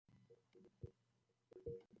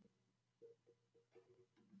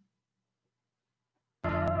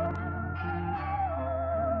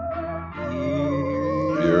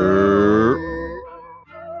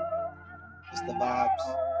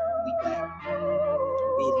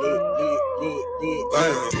Hey.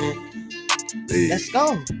 Let's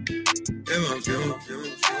go.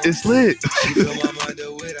 It's lit.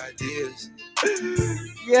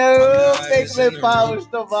 Yo, Franklin Powers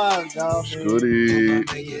the vibe, dog. Scooty.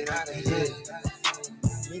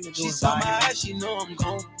 She saw my eyes, she know I'm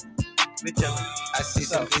gone. I see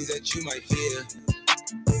some things that you might fear.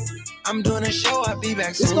 I'm doing a show, I'll be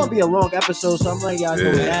back soon. It's gonna be a long episode, so I'm letting y'all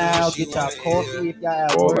know now. Get y'all coffee if y'all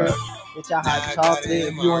at work. Get y'all hot chocolate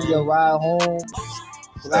if you on your ride home.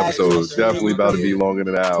 This episode is definitely about to be longer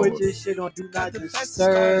than an hour. Put your shit on Do Not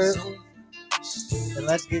Disturb. And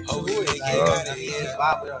let's get to it.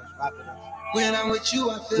 Vibe with us. When I'm with you,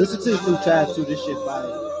 I feel listen to this new track too. This shit fire.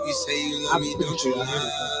 You say you love me, don't you?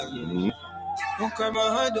 Won't cry, my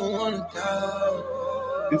heart don't wanna die.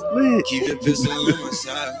 It's lit. Keep the pistol on my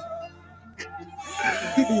side.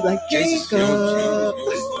 He be like Jacob.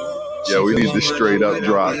 Yeah, we need the straight up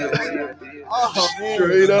drop. Oh man.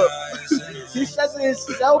 Straight up. He says it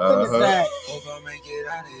himself in the track.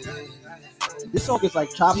 This song is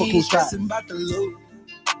like tropical trap. Tropical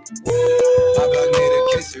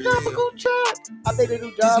trap. I made a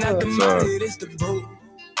new genre.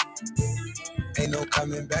 Ain't no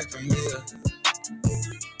coming back from here.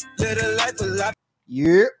 Little life a lot.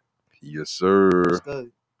 Yeah. Yes, sir. What's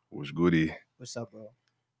good? What's goody? What's up, bro?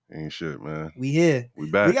 Ain't shit, man. We here.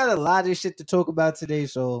 We back. We got a lot of shit to talk about today,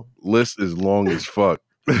 so list is long as fuck.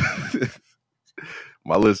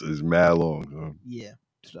 My list is mad long. So. Yeah.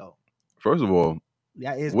 So first of all,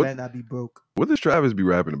 yeah, it better not be broke. What does Travis be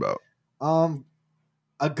rapping about?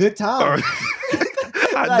 A good time.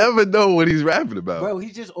 I never know what he's rapping about. Bro,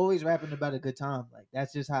 he's just always rapping about a good time. Like,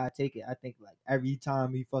 that's just how I take it. I think, like, every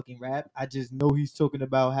time he fucking rap, I just know he's talking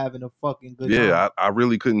about having a fucking good time. Yeah, I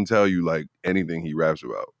really couldn't tell you, like, anything he raps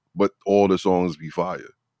about. But all the songs be fire.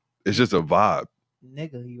 It's just a vibe.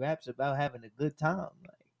 Nigga, he raps about having a good time.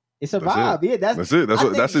 Like, it's a vibe. Yeah, that's it.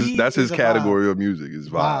 That's his category of music, is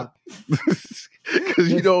vibe.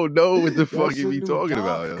 Because you don't know what the fuck he be talking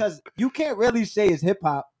about. Because you can't really say it's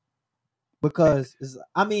hip-hop. Because it's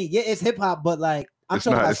hip hop, but like it's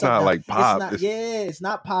not like pop. It's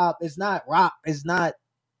not pop. It's not rock. It's not.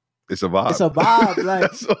 It's a vibe. It's a vibe. Like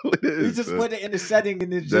that's all it is. We just put it in the setting,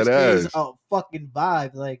 and it just is a fucking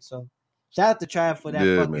vibe. Like so, shout out to Trav for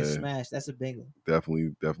that fucking smash. That's a banger.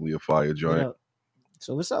 Definitely a fire joint. You know,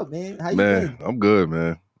 so what's up, man? How you been? I'm good,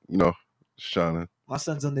 man. You know, just trying to. My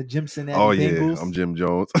son's on the Jimson. Bengals. I'm Jim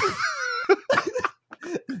Jones.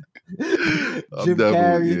 I'm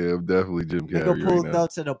definitely Jim Carrey. Nigga pulled up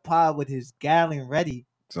to the pod with his gallon ready.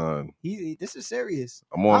 Son, this is serious.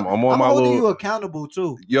 I'm on my holding little. You accountable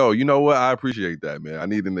too. Yo, you know what? I appreciate that, man. I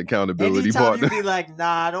need an accountability Anytime partner. You be like,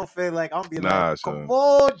 nah, I don't feel like I'm being like, son. Come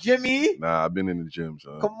on, Jimmy. Nah, I've been in the gym,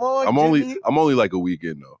 son. Come on, I'm only like a week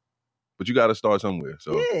in though, but you got to start somewhere.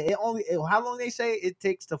 So yeah, how long they say it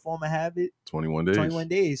takes to form a habit? 21 days. 21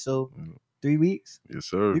 days. So 3 weeks. Yes,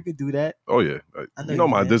 sir. You can do that. Oh yeah, you know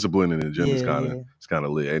my discipline in the gym is kind of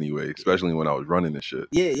lit anyway, especially when I was running and shit.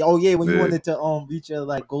 Yeah. Oh yeah, when you wanted to reach your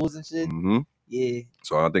like goals and shit. Mm-hmm. Yeah.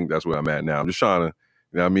 So I think that's where I'm at now. I'm just trying to,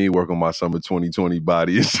 you know what I mean, work on my summer 2020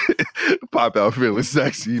 body and shit. Pop out feeling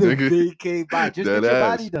sexy, nigga. BK body. Just get your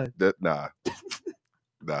body done. Nah.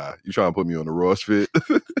 You trying to put me on the Rossfit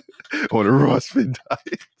on the Rossfit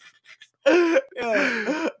diet. I'm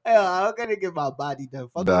gonna get my body done.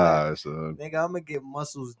 Fuck son. Nigga, I'm gonna get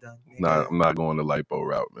muscles done. Nigga. Nah, I'm not going the lipo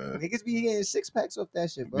route, man. Niggas be getting 6-packs off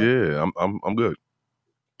that shit, bro. Yeah, I'm good.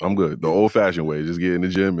 I'm good. The old fashioned way, just get in the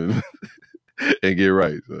gym and get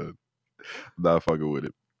right. So I'm not fucking with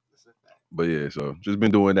it. But yeah, so just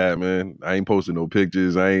been doing that, man. I ain't posting no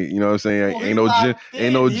pictures. I ain't, you know what I'm saying? Ain't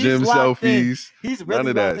no gym selfies. He's really none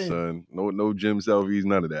of that, son. No gym selfies,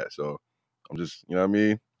 none of that. So I'm just, you know what I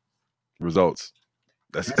mean? Results.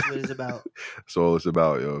 That's what it's about. That's all it's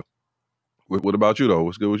about, yo. What about you though?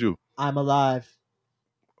 What's good with you? I'm alive.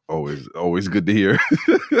 Always good to hear.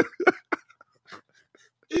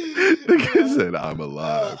 Nigga said I'm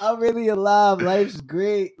alive. I'm really alive. Life's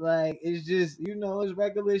great. Like it's just, it's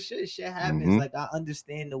regular shit. Shit happens. Mm-hmm. Like I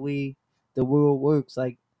understand the way the world works,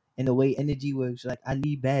 like and the way energy works. Like I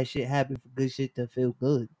need bad shit happen for good shit to feel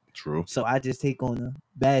good. True. So I just take on the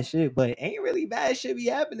bad shit, but ain't really bad shit be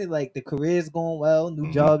happening. Like the career's going well,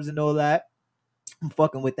 new jobs and all that. I'm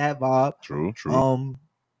fucking with that vibe. True. I'm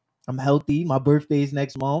healthy. My birthday's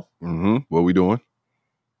next month. Mm-hmm. What we doing?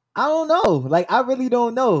 I don't know. Like I really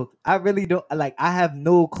don't know. I really don't. Like I have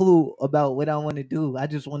no clue about what I want to do. I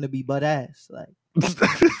just want to be butt ass. Like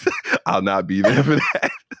I'll not be there for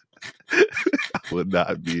that. would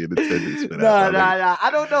not be in attendance for that. Nah.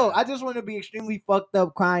 I don't know. I just want to be extremely fucked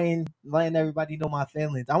up, crying, letting everybody know my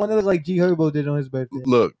feelings. I want to look like G Herbo did on his birthday.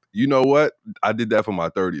 Look, you know what? I did that for my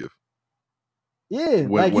 30th. Yeah,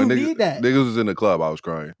 like you need that. Niggas was in the club, I was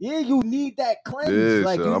crying. Yeah, you need that cleanse. Yeah,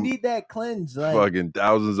 like so you need that cleanse. Like fucking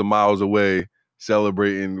thousands of miles away,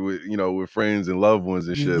 celebrating with friends and loved ones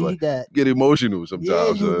and you shit. need Like that. get emotional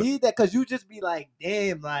sometimes. Yeah, you need that because you just be like,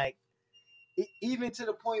 damn, like even to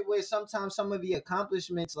the point where sometimes some of the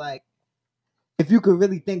accomplishments, like if you could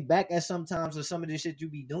really think back at sometimes of some of the shit you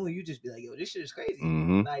be doing, you just be like, yo, this shit is crazy.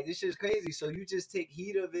 Mm-hmm. Like this shit is crazy. So you just take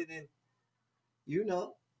heed of it and you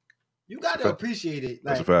gotta appreciate it.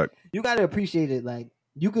 Like, that's a fact. You gotta appreciate it. Like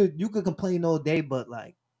you could complain all day, but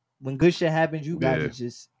like when good shit happens, you gotta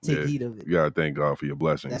just take heed of it. You gotta thank God for your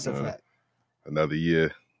blessings. That's a fact. Another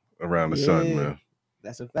year around the sun, man.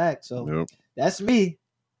 That's a fact. So that's me.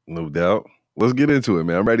 No doubt. Let's get into it,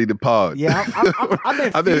 man. I'm ready to pod. Yeah,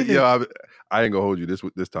 I've been I ain't gonna hold you.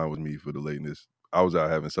 This time was me for the lateness. I was out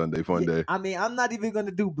having Sunday fun day. I mean, I'm not even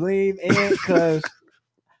gonna do blame and because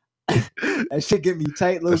that shit get me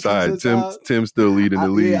tight. That's all right. Tim's still leading the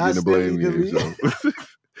league in the blame game. So.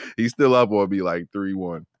 He's still up on me like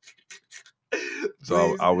 3-1.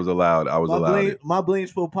 So I was allowed. My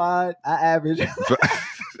blames for pod, I average.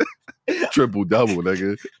 Triple double,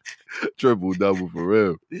 nigga. Triple double for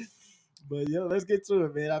real. But yo, let's get to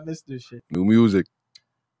it, man. I missed this shit. New music.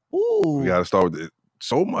 Ooh. We gotta start with it.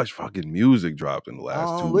 So much fucking music dropped in the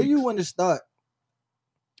last 2 weeks. Where you want to start?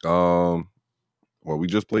 Well, we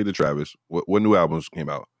just played the Travis. What new albums came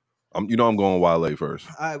out? I'm going Wale first.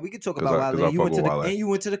 All right, we can talk about Wale. You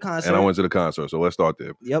went to the concert. And I went to the concert, so let's start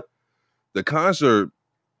there. Yep. The concert,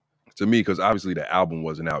 to me, because obviously the album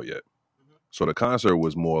wasn't out yet. So the concert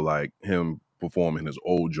was more like him performing his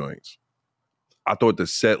old joints. I thought the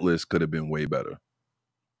set list could have been way better.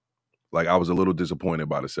 Like, I was a little disappointed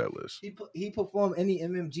by the set list. He performed any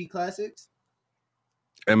MMG classics?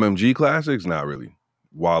 MMG classics? Not really.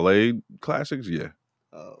 Wale classics? Yeah.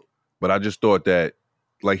 Oh. But I just thought that,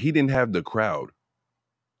 like, he didn't have the crowd.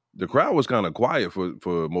 The crowd was kind of quiet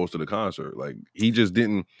for most of the concert. Like, he just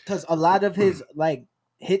didn't. Because a lot of his, like,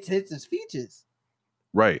 hits is features.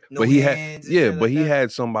 Right. No but he had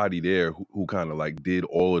had somebody there who kind of like did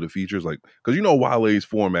all of the features, like, because Wale's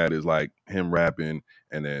format is like him rapping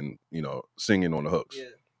and then singing on the hooks. Yeah.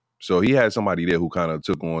 So he had somebody there who kind of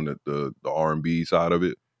took on the R&B side of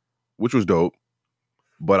it, which was dope.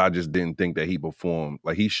 But I just didn't think that he performed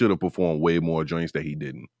like he should have performed way more joints that he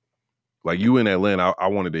didn't. Like, you in Atlanta, I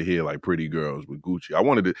wanted to hear like Pretty Girls with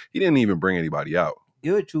Gucci. He didn't even bring anybody out.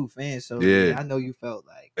 You're a true fan, so yeah. I know you felt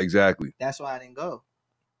like exactly. That's why I didn't go.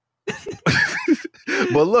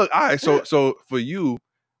 But look, all right, so for you,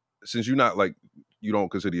 since you're not like, you don't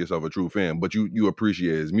consider yourself a true fan, but you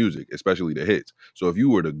appreciate his music, especially the hits. So if you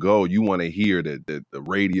were to go, you want to hear the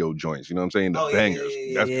radio joints, you know what I'm saying? The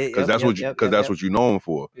bangers. That's what you're known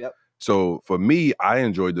for. Yep. So for me, I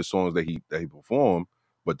enjoyed the songs that he performed,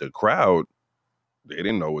 but the crowd, they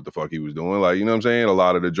didn't know what the fuck he was doing. Like, you know what I'm saying? A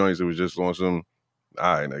lot of the joints, it was just on some,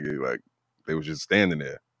 all right, nigga, like, they was just standing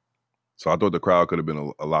there. So I thought the crowd could have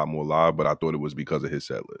been a lot more live, but I thought it was because of his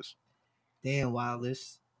set list. Dan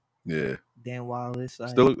Wallace. Yeah. Dan Wallace.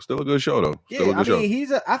 Like, still a good show though.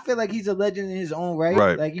 I feel like he's a legend in his own right.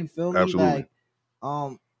 Right. Like, you feel me? Absolutely.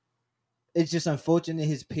 Like, it's just unfortunate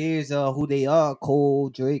his peers are who they are, Cole,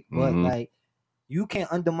 Drake, but like, you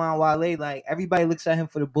can't undermine Wale. Like, everybody looks at him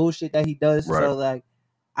for the bullshit that he does. Right. So like,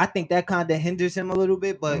 I think that kind of hinders him a little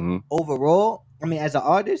bit, but overall, I mean, as an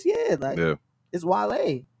artist, it's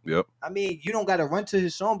Wale. Yep. I mean, you don't got to run to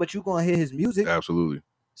his song, but you gonna hear his music. Absolutely.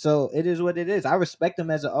 So it is what it is. I respect him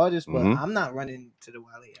as an artist, but I'm not running to the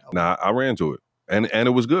Wale album. Nah, I ran to it, and it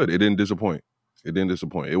was good. It didn't disappoint.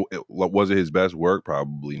 It was it his best work?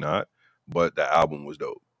 Probably not, but the album was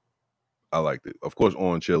dope. I liked it. Of course,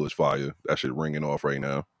 On Chill is fire. That shit ringing off right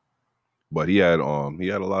now. But he had a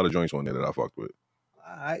lot of joints on there that I fucked with.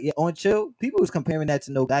 Yeah, On Chill. People was comparing that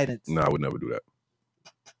to No Guidance. No, I would never do that.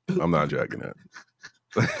 I'm not jacking that.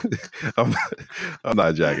 I'm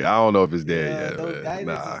not jacking. I don't know if it's there yet, man.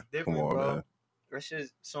 Nah, come on, bro. man. That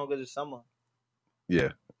shit's Song of the Summer. Yeah.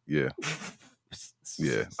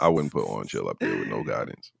 I wouldn't put On Chill up there with No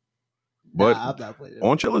Guidance. But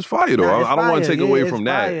On Chill is fire though. I don't want to take away from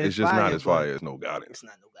that. It's just not as fire as No Guidance. It's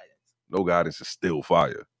not No Guidance. No Guidance is still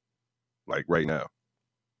fire, like right now.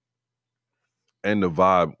 And the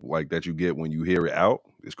vibe like that you get when you hear it out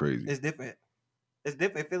is crazy. It's different. It's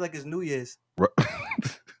different. I feel like it's New Year's. Right.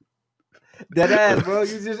 That ass, bro.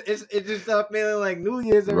 It just start feeling like New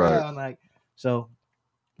Year's around, like so.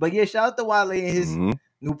 But yeah, shout out to Wale and his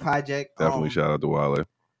new project. Definitely shout out to Wale.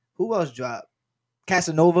 Who else dropped?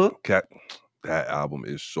 Casanova. That album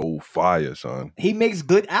is so fire, son. He makes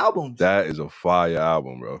good albums. That is a fire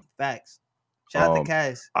album, bro. Facts. Shout out to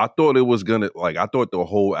Cass. I thought it was gonna I thought the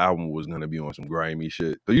whole album was gonna be on some grimy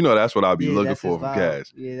shit. So that's what I'd be looking for from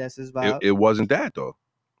Cass. Yeah, that's his vibe. It wasn't that though.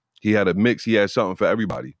 He had a mix. He had something for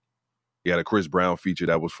everybody. He had a Chris Brown feature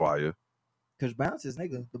that was fire. Chris Brown's his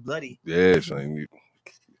nigga, the bloody. Yeah, son.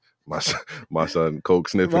 My son Coke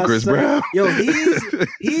sniffing Chris Brown. Yo,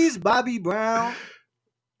 he's Bobby Brown,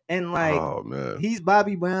 and oh man, he's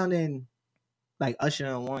Bobby Brown and like Usher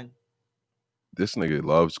in one. This nigga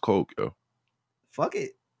loves Coke, yo. Fuck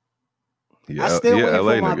it. Yeah, I still waiting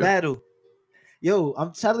LA for my nigga. battle. Yo,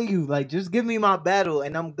 I'm telling you, like, just give me my battle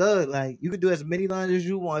and I'm good. Like, you can do as many lines as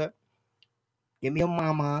you want. Give me a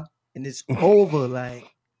mama and it's over. Like,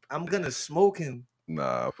 I'm gonna smoke him.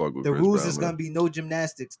 Nah, fuck with The Chris rules Brown, is man. gonna be no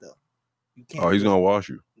gymnastics though. You can't. Oh, he's gonna wash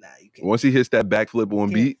you. Nah, you can't. Once he hits that backflip on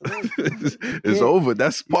beat, it's over.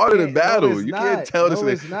 That's part of the battle. You can't tell this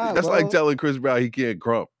nigga. That's like telling Chris Brown he can't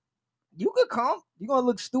crump. You could crump. You gonna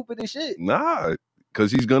look stupid as shit. Nah,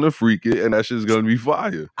 because he's gonna freak it and that shit's gonna be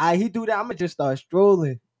fire. He do that. I'm gonna just start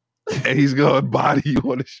strolling. And he's gonna body you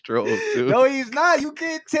on the stroll too. No, he's not. You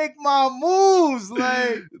can't take my moves.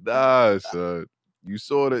 Like, nah, son. You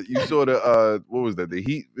saw the what was that? The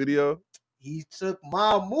Heat video? He took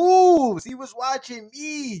my moves. He was watching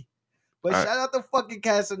me. But shout out to fucking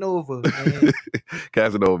Casanova, man.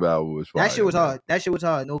 Casanova album was fire. That shit was hard. That shit was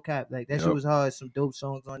hard. No cap. Like that shit was hard. Some dope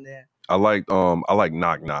songs on there. I like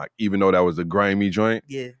Knock Knock, even though that was a grimy joint.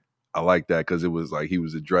 Yeah. I like that because it was like he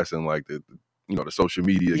was addressing like the social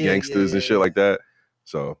media gangsters and shit like that.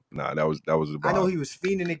 So that was a vibe. I know he was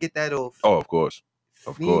fiending to get that off. Oh, of course.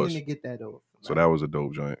 Fiending to get that off. So that was a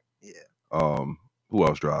dope joint. Yeah. Who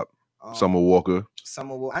else dropped? Summer Walker.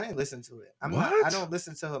 I didn't listen to it. What? I don't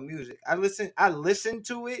listen to her music. I listen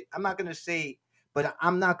to it. I'm not gonna say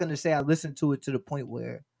I listened to it to the point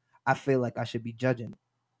where I feel like I should be judging.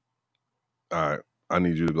 All right. I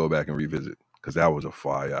need you to go back and revisit because that was a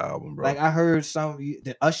fire album, bro. Like I heard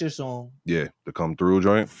the Usher song. Yeah, the Come Through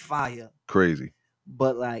joint. Fire. Crazy.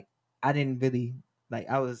 But like I didn't really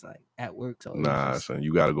I was like at work. So nah, son,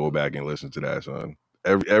 you got to go back and listen to that, son.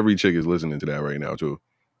 Every chick is listening to that right now too.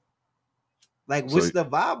 Like, what's the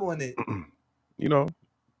vibe on it?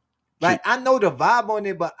 Like I know the vibe on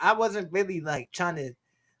it, but I wasn't really like trying to.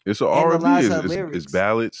 It's an R&B. It's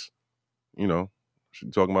ballads. She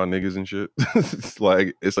talking about niggas and shit.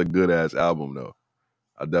 It's a good ass album though.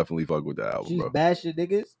 I definitely fuck with that album, She's bro. bashing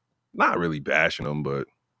niggas? Not really bashing them, but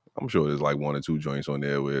I'm sure there's like one or two joints on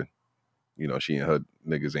there where, she and her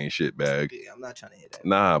niggas ain't shit bag. Yeah, I'm not trying to hear that.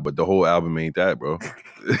 Nah, but the whole album ain't that, bro.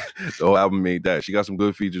 The whole album ain't that. She got some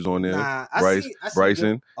good features on there. Nah,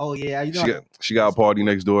 Bryson. Good. Oh yeah, she got a party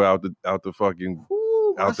next door out the fucking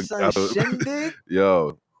out the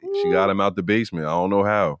yo. Ooh. She got him out the basement. I don't know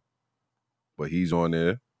how, but he's on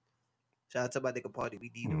there. Shout out to my nigga Party. We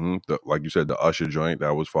need him. Mm-hmm. Like you said, the Usher joint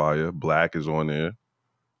that was fire. Black is on there.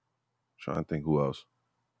 Trying to think who else.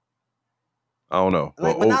 I don't know.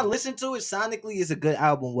 Like when I listen to it, sonically, it's a good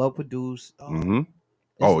album, well produced. London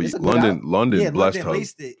blessed her.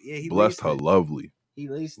 Yeah, he blessed her lovely. He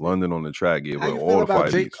laced London on the track gave her all the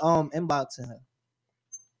fight. How you feel about Drake inboxing her?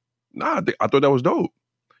 Nah, I thought that was dope.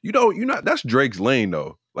 That's Drake's lane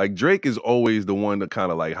though. Like Drake is always the one to kind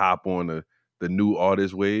of like hop on the new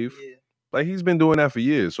artist wave. Yeah. Like he's been doing that for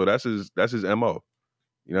years, so that's his MO.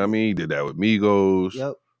 You know what I mean? He did that with Migos.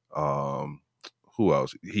 Yep. Who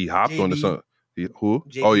else? He hopped on the sun. Who?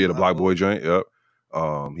 JD, oh yeah, the Block Boy joint. Yep.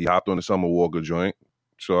 He hopped on the Summer Walker joint.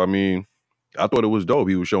 So I mean, I thought it was dope.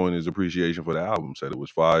 He was showing his appreciation for the album. Said it was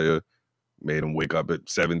fire. Made him wake up at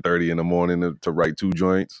 7:30 in the morning to write 2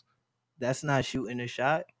 joints. That's not shooting a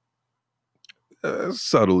shot.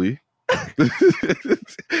 Subtly.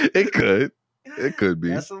 It could be.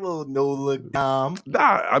 That's a little no look Dom.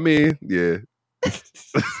 Nah, I mean, yeah.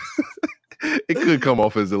 It could come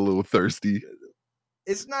off as a little thirsty.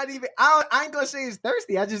 It's not even. I ain't gonna say it's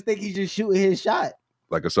thirsty. I just think he's just shooting his shot.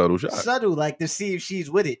 Like a subtle shot. Subtle, like to see if she's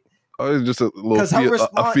with it. Oh, it's just a little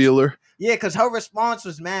a feeler. Yeah, because her response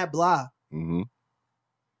was mad blah. Mm-hmm.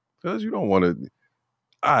 Because you don't want to.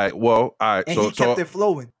 All right. Well, all right. And he kept it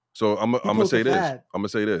flowing. So I'm gonna say this. I'm gonna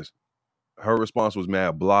say this. Her response was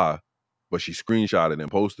mad blah, but she screenshotted and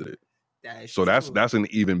posted it. That's an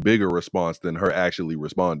even bigger response than her actually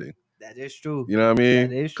responding. That is true. You know what I mean?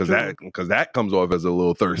 That is true. Because that comes off as a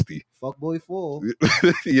little thirsty. Fuckboy full.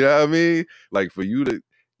 You know what I mean? Like for you to,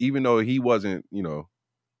 even though he wasn't,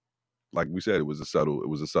 like we said, it was a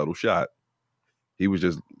subtle shot. He was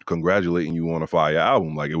just congratulating you on a fire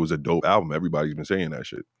album. Like it was a dope album. Everybody's been saying that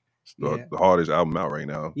shit. It's the, Yeah. the hardest album out right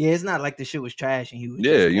now. Yeah, it's not like the shit was trash and he was.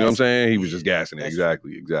 Yeah, just you know what I'm gassing saying? it. He was Yeah, just gassing it. that's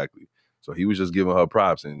Exactly. So he was just giving her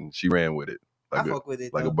props and she ran with it I fuck with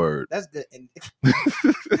it like though. a bird. That's the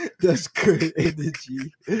that's good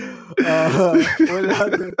energy. What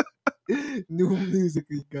other new music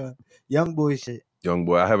we got? Young Boy shit. Young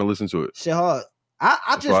Boy, I haven't listened to it. Shit hard. I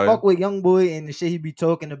That's just fire. fuck with Young Boy and the shit he be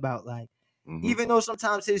talking about. Like, Mhm. even though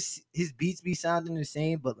sometimes his beats be sounding the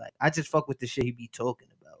same, but like I just fuck with the shit he be talking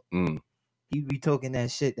about. Mm. He be talking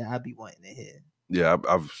that shit that I be wanting to hear. Yeah,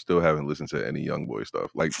 I've still haven't listened to any Young Boy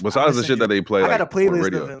stuff. Like besides the listen shit to- that they play, I like got a on playlist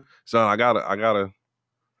radio. of him. Son, I gotta,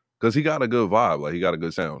 cause he got a good vibe. Like he got a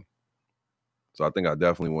good sound. So I think I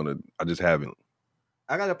definitely want to. I just haven't.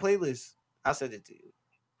 I got a playlist. I'll send it to you.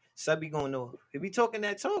 Sub be going off. He be talking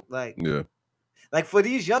that talk. Yeah. Like for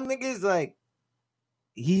these young niggas, like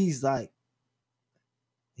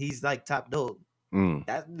he's like top dog. Mm.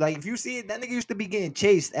 That like if you see it, that nigga used to be getting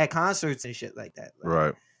chased at concerts and shit like that. Like,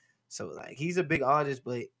 Right. So like he's a big artist,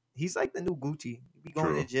 but he's like the new Gucci. He be going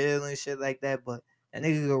True. to jail and shit like that, but that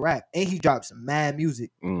nigga can rap. And he drops some mad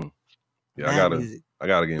music. Mm. Yeah, Mad music. I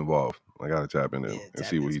gotta get involved. I gotta tap in there Yeah, and tap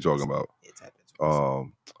see what into he's talking it. about. Yeah, tap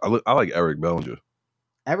into it. I like Eric Bellinger.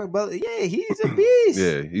 Eric Butler, yeah, he's a beast.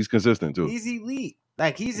 Yeah, he's consistent too. He's elite.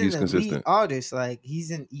 Like he's He's an elite consistent. artist. Like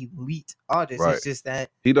he's an elite artist. Right. It's just that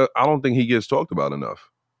I don't think he gets talked about enough.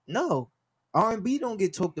 no, R&B don't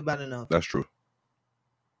get talked about enough. That's true.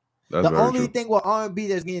 That's The very only true. thing with R&B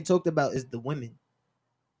that's getting talked about is the women.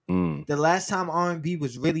 Mm. The last time R&B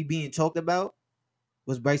was really being talked about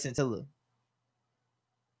was Bryson Tiller.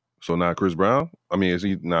 So not Chris Brown? I mean, is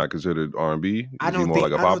he not considered R&B? I Is he don't more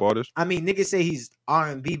think- like a I pop don't- artist? I mean, niggas say he's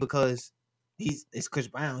R&B because it's Chris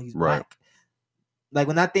Brown. He's Right. black. Like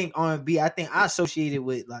when I think R&B, I think I associate it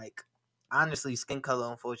with like honestly skin color,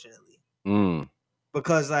 unfortunately. Mm.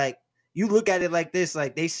 Because like you look at it like this,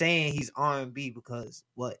 like they saying he's R&B because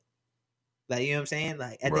what? Like, you know what I'm saying?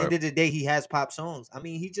 Like at the Right. end of the day, he has pop songs. I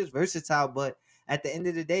mean, he's just versatile, but at the end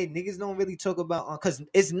of the day, niggas don't really talk about because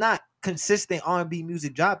it's not consistent R&B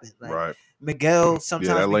music dropping. Like Right. Miguel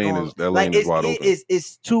sometimes that be lane going- is- that like, lane is wide open.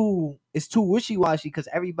 It's too wishy washy because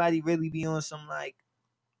everybody really be on some like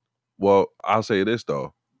Well, I'll say this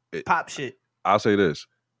though. pop shit. I'll say this.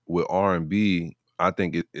 With R&B, I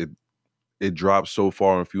think it drops so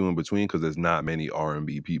far and few in between because there's not many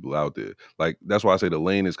R&B people out there. Like that's why I say the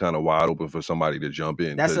lane is kind of wide open for somebody to jump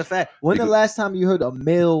in. That's a 'cause- fact. When the because- last time you heard a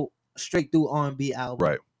male straight through R&B album?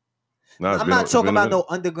 Right. Nah, it's I'm been a- not it's talking been a about minute.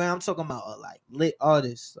 no underground. I'm talking about like lit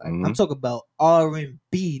artists. Like, I'm Mhm. talking about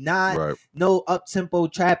R&B, not Right. no up tempo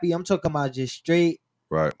trappy. I'm talking about just straight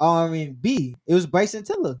Right. R&B. It was Bryson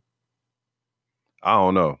Tiller. I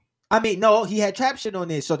don't know. I mean, no, he had trap shit on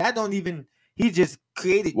there, so that don't even. He just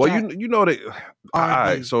created. Well, trap. you know that. All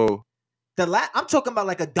R&B. right. So I'm talking about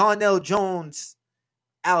like a Darnell Jones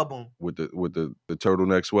album. with the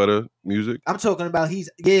turtleneck sweater music. I'm talking about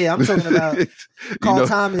I'm talking about You Carl know,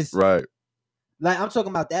 Thomas. right. Like I'm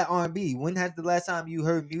talking about that R&B. When has the last time you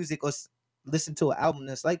heard music or listened to an album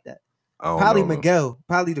that's like that? I don't Probably know, man. Miguel.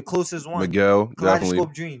 Probably the closest one. Miguel, definitely.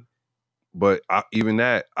 Kaleidoscope Dream. But even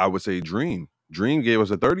that, I would say Dream. Dream gave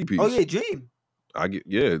us a 30 piece. Oh yeah, Dream.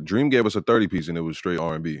 Dream gave us a 30 piece and it was straight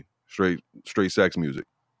R&B, straight sex music.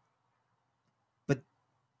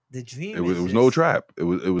 The Dream. It was is no just- trap. It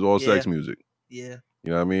was all sex Yeah. music. Yeah,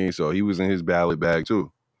 You know what I mean? So he was in his ballad bag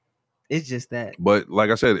too. it's just that. But like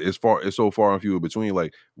I said, it's so far and few in between.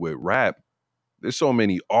 Like with rap, there's so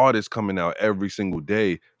many artists coming out every single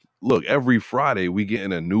day. Look, every Friday we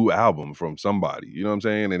getting a new album from somebody. You know what I'm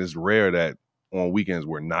saying? And it's rare that on weekends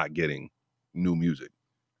we're not getting new music.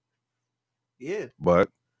 Yeah, But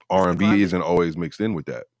the R&B climate. isn't always mixed in with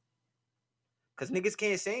that. because niggas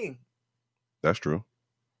can't sing. That's true.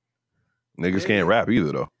 Niggas Yeah. can't rap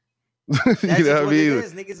either though. That's you just know what I what it mean?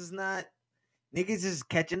 is. Niggas is not. Niggas is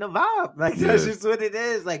catching the vibe. Like that's Yeah. just what it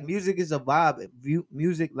is. Like music is a vibe.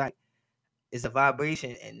 Music like is a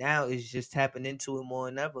vibration, and now it's just tapping into it more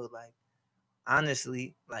than ever. Like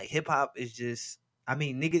honestly, like hip hop is just. I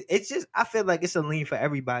mean, niggas. It's just. I feel like it's a lean for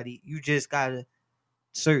everybody. You just gotta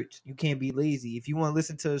search. You can't be lazy. If you want to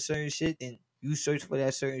listen to a certain shit, then you search for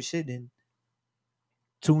that certain shit and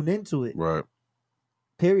tune into it. Right.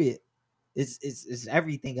 Period. It's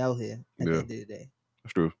everything out here at the Yeah. end of the day.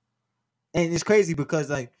 That's true. And it's crazy because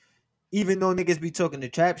like even though niggas be talking the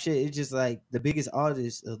trap shit, it's just like the biggest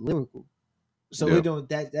artists are lyrical. So Yeah. it don't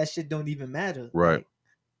that shit don't even matter. Right.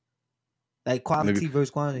 Like quality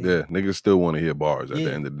versus quantity. Yeah, niggas still want to hear bars at Yeah.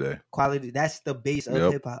 the end of the day. Quality, that's the base of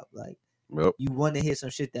Yep. hip hop. Like Yep. you want to hear some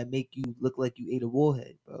shit that make you look like you ate a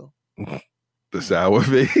warhead, bro. The sour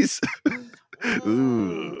face.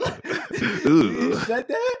 Ooh. You said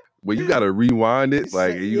that? But you gotta rewind it.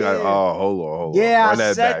 Like you got hold on. Yeah, Run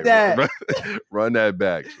I said back. that. Run that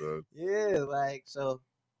back, son. Yeah, like so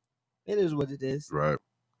it is what it is. Right.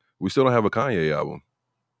 We still don't have a Kanye album.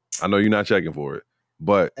 I know you're not checking for it,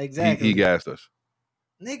 but Exactly. he gassed us.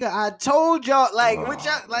 Nigga, I told y'all, like, what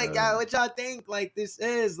man. y'all think, like, this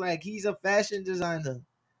is, like, he's a fashion designer.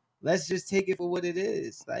 Let's just take it for what it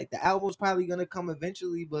is. Like, the album's probably gonna come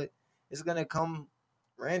eventually, but it's gonna come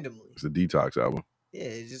randomly. It's a detox album. Yeah,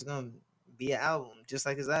 it's just gonna be an album, just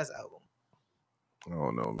like his last album. I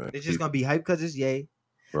don't know, man. It's just gonna be hype because it's Ye.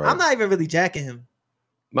 Right. I'm not even really jacking him.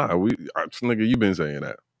 Nah, nigga, you been saying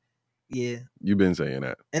that. Yeah. You been saying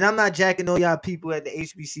that. And I'm not jacking all y'all people at the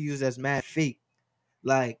HBCUs that's mad fake.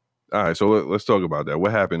 Like, all right, so let's talk about that.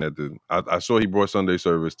 What happened at the? I saw he brought Sunday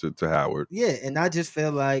service to Howard. Yeah, and I just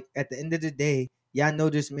feel like at the end of the day, y'all know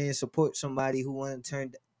this man support somebody who want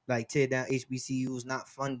to tear down HBCUs, not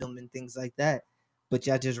fund them and things like that. But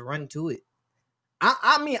y'all just run to it.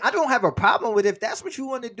 I mean, I don't have a problem with it. If that's what you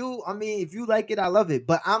want to do. I mean, if you like it, I love it.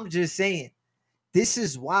 But I'm just saying, this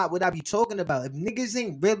is why what I be talking about. If niggas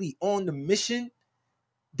ain't really on the mission,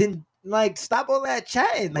 then like stop all that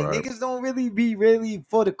chatting. Like niggas don't really be really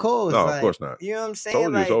for the cause. No, like, of course not. You know what I'm saying? Told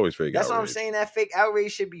you like, it's always fake. That's outrage. what I'm saying. That fake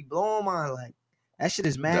outrage should be blowing my like. That shit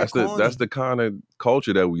is mad. That's the kind of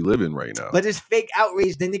culture that we live in right now. But it's fake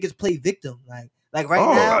outrage. Then niggas play victim. Like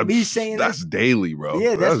right now, me saying that's daily, bro.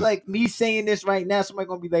 Yeah, that's like me saying this right now. Somebody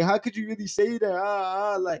gonna be like, "How could you really say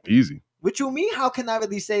that?" Like easy. What you mean? How can I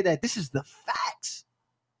really say that? This is the facts.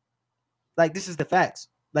 Like this is the facts.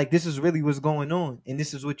 Like this is really what's going on, and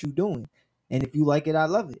this is what you doing. And if you like it, I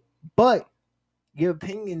love it. But your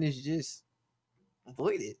opinion is just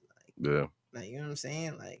voided. Yeah. Like you know what I'm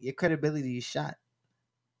saying? Like your credibility is shot.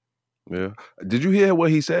 Yeah. Did you hear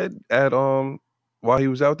what he said at while he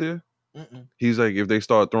was out there? He's like, if they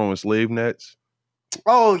start throwing slave nets.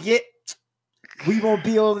 Oh yeah. We won't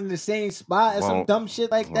be all in the same spot or some dumb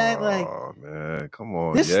shit like that. Like, oh man, come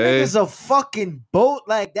on. This nigga's a fucking boat.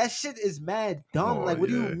 Like that shit is mad dumb. Like, what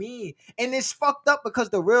do you mean? And it's fucked up because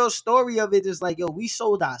the real story of it is like, yo, we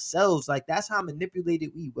sold ourselves. Like, that's how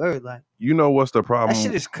manipulated we were. Like, you know what's the problem? That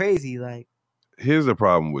shit is crazy. Like, here's the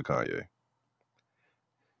problem with Kanye.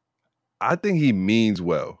 I think he means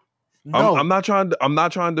well. No. I'm not trying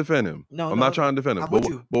to defend him. I'm not trying to defend him.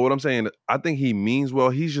 But what I'm saying, I think he means well.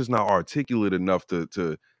 He's just not articulate enough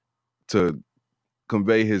to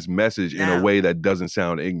convey his message in a way that doesn't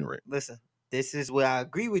sound ignorant. Listen, this is where I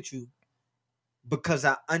agree with you because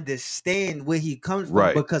I understand where he comes from.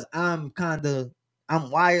 Right. Because I'm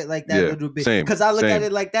wired like that a little bit. Because I look at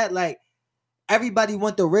it like that, like. Everybody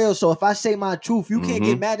want the real, so if I say my truth, you can't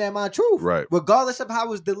get mad at my truth, right? Regardless of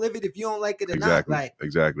how it's delivered, if you don't like it or not, like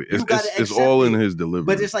exactly, it's all in his delivery.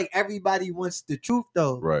 But it's like everybody wants the truth,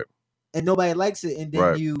 though, right? And nobody likes it, and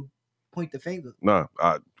then you point the finger. Nah,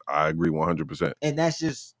 I agree 100%, and that's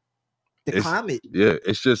just the climate. Yeah,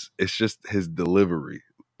 it's just his delivery,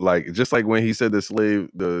 like just like when he said the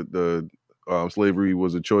slavery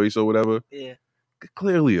was a choice or whatever. Yeah.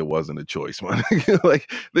 Clearly, it wasn't a choice, man.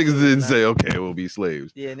 Like niggas didn't say, "Okay, we'll be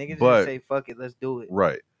slaves." Yeah, niggas didn't say, "Fuck it, let's do it."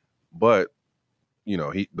 Right, but you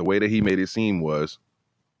know, the way that he made it seem was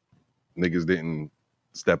niggas didn't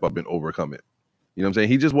step up and overcome it. You know what I'm saying?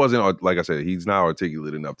 He just wasn't, like I said, he's not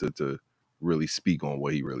articulate enough to really speak on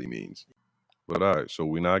what he really means. But all right, so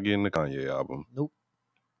we're not getting the Kanye album. Nope.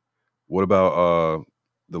 What about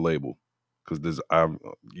the label? Because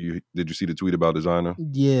did you see the tweet about Designer?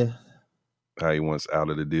 Yeah. How he wants out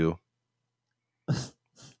of the deal.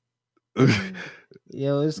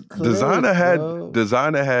 Yo, it's clear,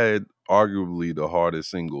 Designer had arguably the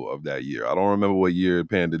hardest single of that year. I don't remember what year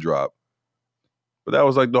Panda dropped, but that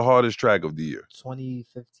was like the hardest track of the year.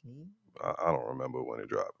 2015. I don't remember when it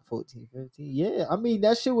dropped. 14, 15. Yeah, I mean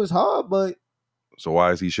that shit was hard, but so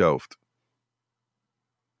why is he shelved?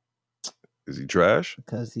 Is he trash?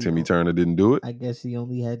 Because Timmy Turner didn't do it. I guess he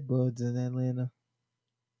only had broads in Atlanta.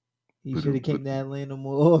 He should have came to Atlanta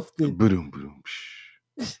more often.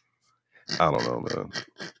 I don't know, man.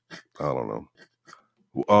 I don't know.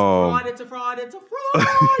 It's a fraud.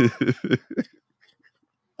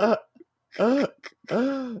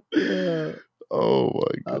 Yeah. Oh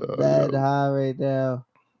my god. I'm bad high right now.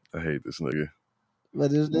 I hate this nigga.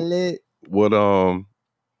 But it's lit. What all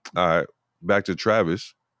right. Back to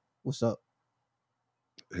Travis. What's up?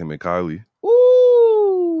 Him and Kylie.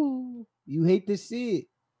 Ooh. You hate to see it.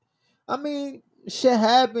 I mean, shit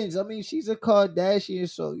happens. I mean, she's a Kardashian,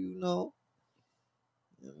 so you know.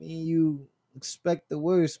 I mean, you expect the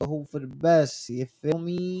worst, but hope for the best. You feel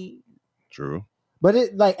me? True. But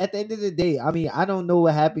it like at the end of the day, I mean, I don't know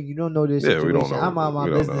what happened. You don't know this situation. We don't know. I'm on my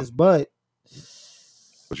business, but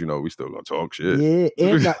But you know, we still gonna talk shit. Yeah,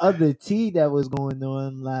 and the other tea that was going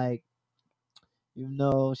on, like, you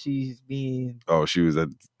know, she's being Oh, she was at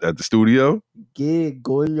the studio. gay,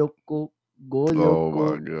 go loco, go Oh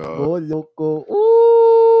loco, my god. go loco.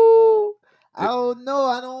 Ooh, I don't know.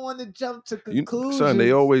 I don't want to jump to conclusions. Son,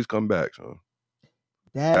 they always come back, son.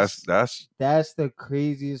 That's That's the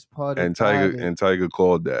craziest part and about it. Tiger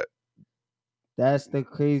called that. That's the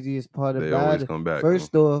craziest part They about always it. come back.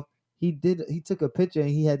 First off, he took a picture and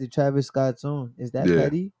he had the Travis Scott's on. Is that Yeah.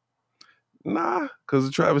 petty? Nah, because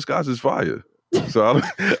the Travis Scott's is fire. So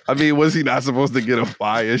I mean, was he not supposed to get a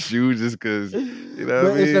fire shoe just because? You know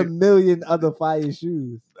what I mean? It's a million other fire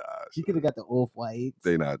shoes. Nah, He could have got the Off-Whites.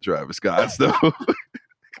 they not Travis Scott's though.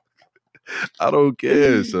 I don't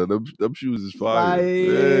care, son. Them shoes is fire.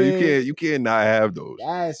 Yeah, you can't not have those.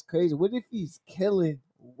 That's crazy. What if he's killing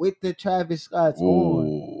with the Travis Scott's on?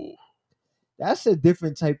 Ooh. That's a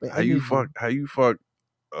different type of How you fuck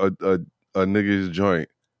a nigga's joint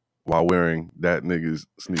while wearing that nigga's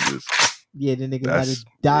sneakers? Yeah, the nigga gotta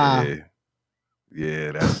die.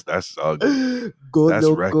 Yeah, that's ugly. Go That's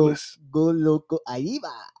loco, reckless. go loco, ahí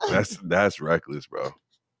va. That's reckless, bro.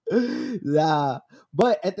 Nah,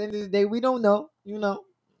 but at the end of the day, we don't know. You know,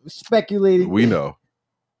 speculating. We know.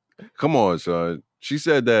 Come on, son. She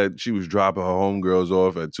said that she was dropping her homegirls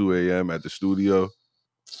off at 2 a.m. at the studio.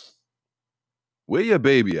 Where your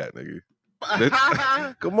baby at, nigga?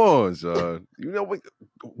 Come on, son. You know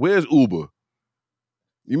where's Uber?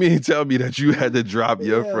 You mean tell me that you had to drop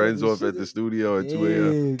your friends off at the studio at 2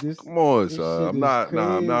 a.m.? Come on, son.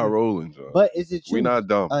 I'm not rolling, son. But is it true? We're not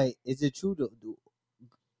dumb. Is it true though?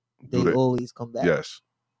 They always come back.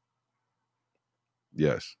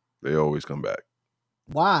 Yes, they always come back.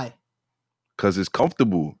 Why? Because it's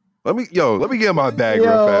comfortable. Let me get my bag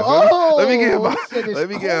real fast. Let me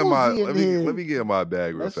get my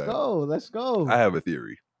bag real fast. Let's go. I have a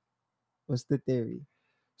theory. What's the theory?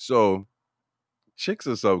 So, chicks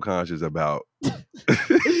are subconscious about. Yo,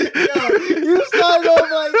 you started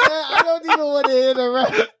off like that. I don't even want to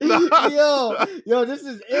interact. Yo, this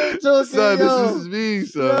is intro. Son, this is me,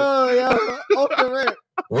 son. Yo, off the rip.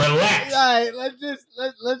 Relax. All right, let's just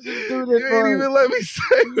do this. You ain't even let me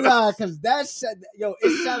say. Nah, cause that shit. Yo,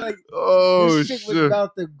 it sounded like this shit was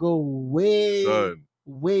about to go way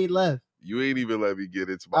left. You ain't even let me get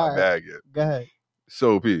into my bag yet. Go ahead.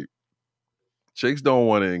 So, Pete, chicks don't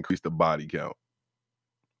want to increase the body count,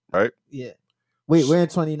 right? Yeah. Wait, we're in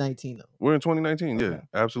 2019 though. We're in 2019. Yeah,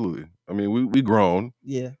 absolutely. I mean, we grown.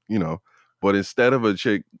 Yeah. You know, but instead of a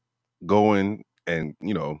chick going and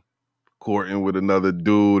courting with another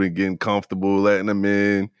dude and getting comfortable, letting them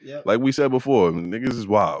in, like we said before, niggas is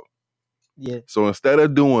wild. Yeah. So instead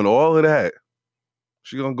of doing all of that,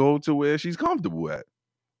 she gonna go to where she's comfortable at,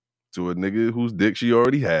 to a nigga whose dick she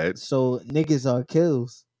already had. So niggas are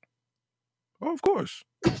kills. Oh, of course.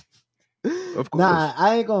 Of course. Nah,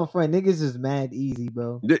 I ain't gonna front. Niggas is mad easy,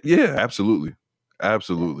 bro. Yeah, absolutely.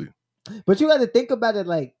 Absolutely. But you gotta think about it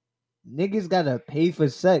like niggas gotta pay for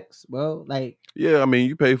sex, bro. Like, yeah, I mean,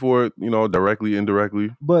 you pay for it, directly,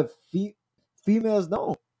 indirectly. But females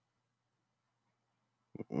don't.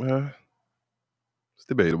 It's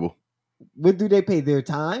debatable. What do they pay? Their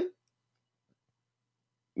time?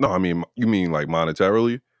 No, I mean, you mean like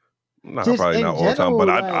monetarily? Nah, just probably not all the time. But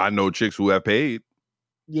like, I know chicks who have paid.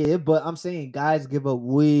 Yeah, but I'm saying guys give up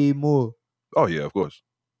way more. Oh yeah, of course.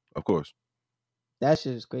 Of course. That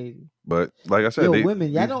shit is crazy. But like I said,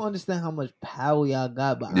 women, y'all don't understand how much power y'all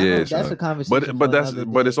got. But I know that's a conversation.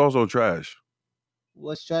 But it's also trash.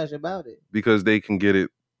 What's trash about it? Because they can get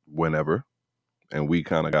it whenever, and we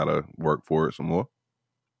kind of gotta work for it some more.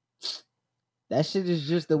 That shit is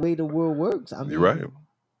just the way the world works. I mean,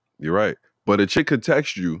 You're right. But a chick could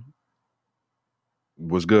text you.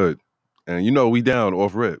 Was good, and we down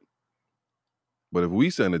off rip. But if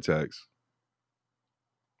we send a text.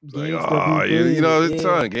 It's like, it's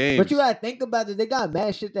on games. But you gotta think about it. They got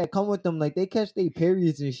mad shit that come with them. Like they catch their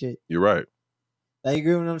periods and shit. You're right. Like,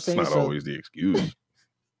 you know what I'm saying? It's not always the excuse.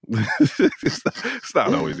 It's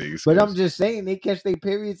not always the excuse. But I'm just saying they catch their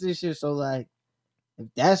periods and shit. So like, if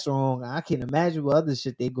that's wrong, I can imagine what other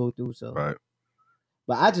shit they go through. So right.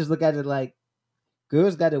 But I just look at it like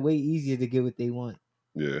girls got it way easier to get what they want.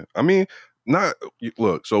 Yeah, I mean,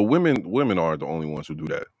 look. So women aren't the only ones who do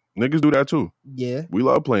that. Niggas do that too. Yeah. We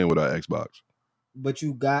love playing with our Xbox. But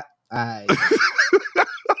you got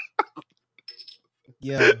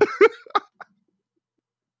Yeah.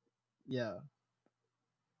 Yeah.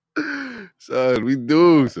 Son, we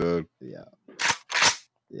do, son. Yeah.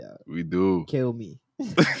 Yeah. We do. Kill me.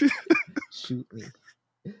 Shoot me.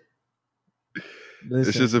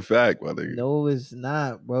 It's just a fact, my nigga. No, it's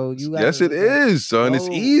not, bro. You Yes, gotta it look at- is, son. It's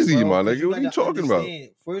No, easy, bro, my 'cause nigga. What are you gotta talking about?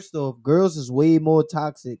 understand, first off, girls is way more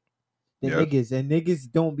toxic than Yes. niggas, and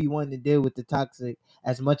niggas don't be wanting to deal with the toxic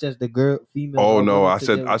as much as the females. Oh are no, willing I to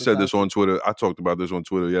said deal I with the said this toxic. on Twitter. I talked about this on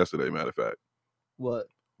Twitter yesterday. Matter of fact, What?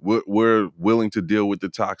 we're willing to deal with the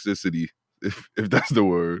toxicity, if that's the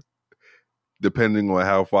word, depending on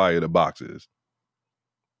how fire the box is.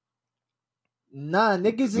 Nah,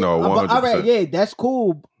 niggas. Is, No, but, all 100%. right, yeah, that's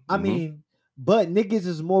cool. I Mhm. mean, but niggas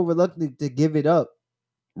is more reluctant to give it up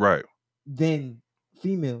Right. than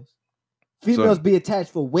females. Females be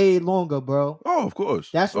attached for way longer, bro. Oh, of course.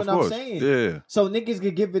 That's what Of course. I'm saying. Yeah. So niggas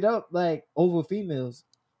could give it up like over females.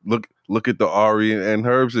 Look at the Ari and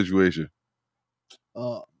Herb situation.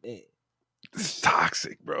 Oh man, It's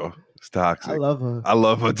toxic, bro. It's toxic. I love her. I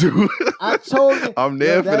love her too. I told you, I'm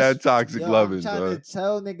there for that's- that toxic loving, I'm trying son. to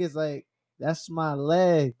tell niggas like that's my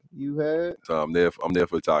leg. You heard? So I'm there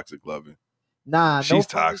for toxic loving. Nah, She's no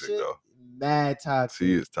funny toxic, shit. though. Mad toxic.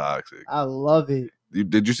 She is toxic. I love it.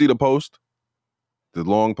 Did you see the post? The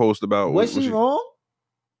long post about Was she wrong?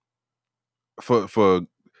 For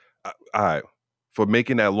all right, for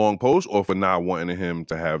making that long post or for not wanting him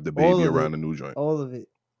to have the All baby of around it. the new joint? All of it.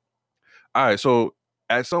 All right, so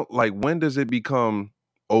at some when does it become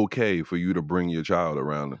okay for you to bring your child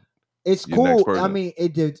around? It's Your next cool. I person. mean,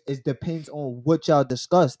 it depends on what y'all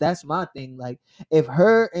discuss. That's my thing. Like, if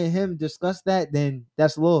her and him discuss that, then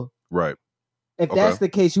that's law. Right, If Okay. that's the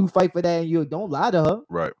case, you fight for that and you don't lie to her.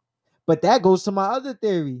 right. But that goes to my other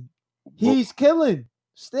theory. He's killing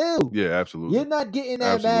still. Yeah, absolutely. You're not getting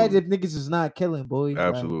that mad if niggas is not killing, boy.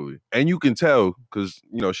 Absolutely. And you can tell because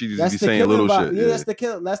she just That's be the saying killing little vibe. shit. Yeah, that's the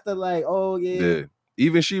kill. That's the like, oh yeah. Yeah.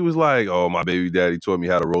 Even she was like, "Oh, my baby daddy taught me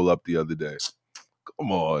how to roll up the other day."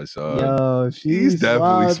 Come on, son. Yo, He's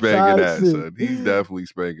definitely spanking that, son. He's definitely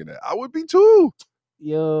spanking that. I would be too.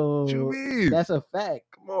 Yo, What you mean? that's a fact.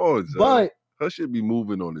 Come on, son. But her shit be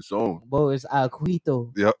moving on its own. bro, it's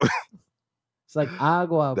Aquito. Yep. It's like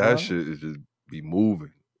agua, bro. That shit is just be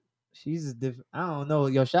moving. She's a different. I don't know.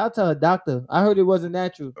 Yo, shout out to her doctor. I heard it wasn't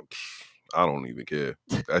natural. I don't even care.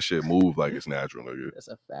 That shit move like it's natural, nigga. That's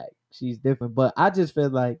a fact. She's different, but I just feel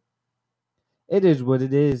like it is what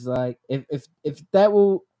it is. Like if that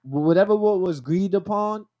will whatever what was agreed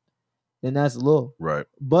upon, then that's law. Right.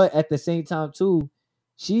 But at the same time too,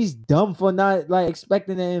 she's dumb for not like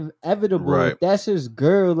expecting the inevitable. Right. If that's his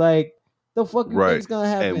girl, like the fuck you Right. think's gonna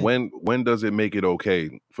happen? And when does it make it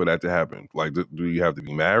okay for that to happen? Like, do you have to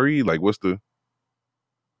be married? Like, what's the?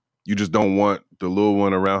 You just don't want the little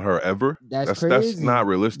one around her ever? That's crazy. That's not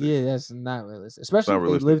realistic. Yeah, that's not realistic. Especially not if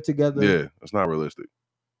realistic. they live together. Yeah, it's not realistic.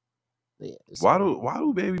 Yeah, it's Why not.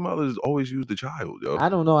 do baby mothers always use the child, yo? I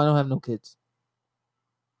don't know. I don't have no kids.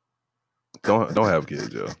 Don't have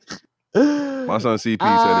kids, yo. My son CP said it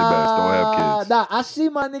best. Don't have kids. Nah, I see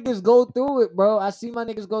my niggas go through it, bro. I see my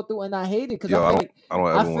niggas go through, and I hate it because Yo, I feel like I don't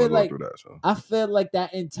ever I want to feel go like- through that, son. I feel like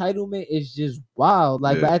that entitlement is just wild.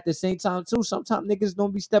 Like, Yeah. but at the same time too, sometimes niggas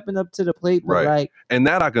don't be stepping up to the plate. But Right. like, And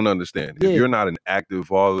that I can understand. Yeah. If you're not an active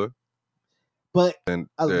father, but then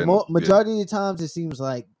majority of the times it seems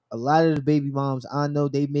like a lot of the baby moms I know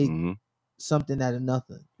they make Mhm. something out of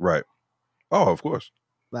nothing. Right. Oh, of course.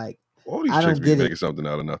 Like, All these I chicks don't be get it. making something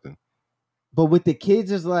out of nothing. but with the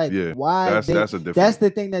kids, it's like, Yeah, why? That's a different. That's the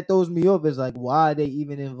thing that throws me off is like, why are they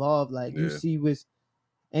even involved? Like, you Yeah. see what's,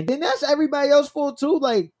 and then that's everybody else fault too.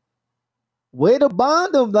 Like, where to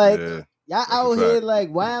bond them? Like, yeah. y'all a out here fact. like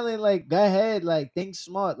wilding, like, go ahead, like, think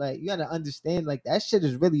smart. Like, you gotta understand, like, that shit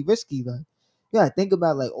is really risky. Like, you gotta think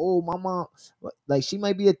about, like, oh, my mom, like, she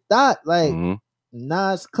might be a thought. Like, Mhm.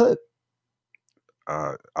 nah, it's clip.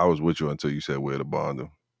 I was with you until you said where to bond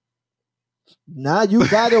them. Nah, you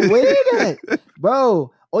gotta wear that,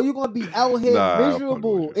 bro. Or you gonna be out here Nah, I'll fuck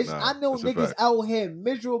miserable. with you. It's Nah, I know that's a niggas fact. out here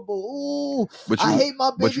miserable. Ooh, But I hate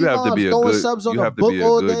my baby but you have to moms be a throwing good. subs on You the have to book be a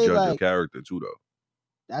all good day. judge of Like, character too, though.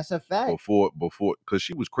 that's a fact. Before, because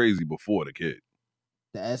she was crazy before the kid.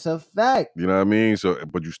 That's a fact. You know what I mean? So,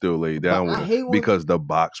 but you still laid down But with I her hate when- because the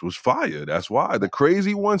box was fire. That's why the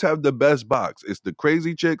crazy ones have the best box. It's the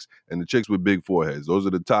crazy chicks and the chicks with big foreheads. Those are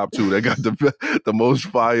the top two that got the most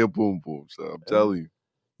fire boom boom. So I'm telling you,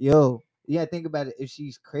 Yo, you gotta think about it. If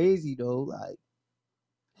she's crazy though, like,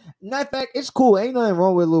 not fact, it's cool. Ain't nothing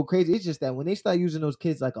wrong with a little crazy. It's just that when they start using those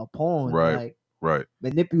kids like a pawn, Right. like right?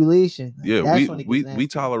 manipulation, like, Yeah, that's when it we gets nasty.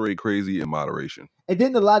 tolerate crazy in moderation. And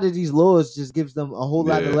then a lot of these laws just gives them a whole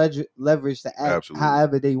lot of Yeah. leverage to act Absolutely.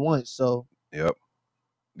 however they want. So Yep.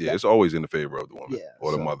 Yeah, it's always in the favor of the woman Yeah,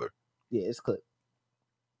 or the so- mother. yeah, it's clip.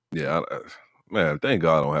 Yeah, man, thank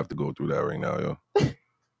God I don't have to go through that right now, yo.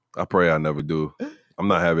 I pray I never do. I'm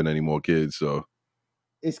not having any more kids, so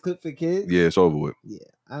It's clip for kids. Yeah, it's over with. Yeah,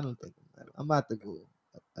 I don't think I'm about to go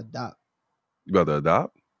adopt. You about to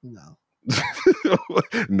adopt? No,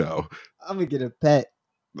 No, I'm gonna get a pet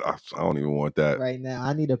I don't even want that. right now.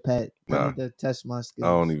 I need a pet. I Nah. need to test my skills.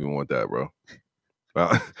 I don't even want that, bro.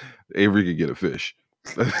 Avery could get a fish.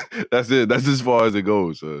 That's it. That's as far as it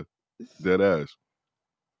goes. Dead ass.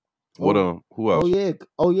 What who else?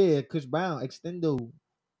 Oh yeah, Chris Brown, Extendo.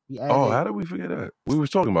 Oh, how did we forget that? We was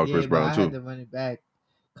talking about Chris Brown I too. had to run it back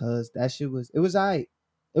because that shit was alright.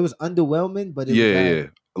 It was underwhelming, but it yeah, was yeah.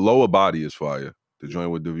 Lower Body is fire. The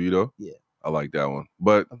joint with DeVito. Yeah, I like that one,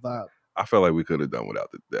 but a vibe. I felt like we could have done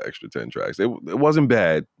without the extra 10 tracks. It wasn't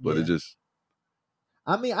bad, but it just.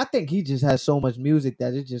 I mean, I think he just has so much music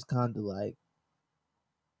that it just kind of like.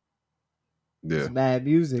 Yeah, it's mad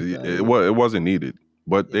music. It wasn't needed,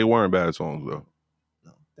 but they weren't bad songs though.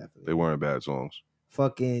 No, definitely. They weren't bad songs.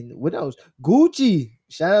 Fucking what else? Gucci.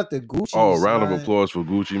 Shout out to Gucci. Oh, round of applause for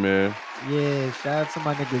Gucci, man. Yeah, shout out to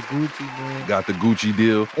my nigga Gucci, man. Got the Gucci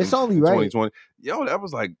deal. It's only right. 2020. Yo, that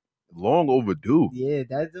was like long overdue. Yeah,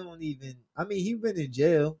 that don't even. I mean, he been in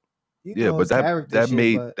jail. Yeah, but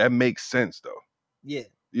that makes sense though. Yeah.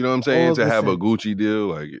 You know what I'm saying? To have a Gucci deal,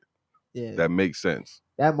 like, yeah, that makes sense.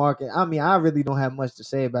 That market. I mean, I really don't have much to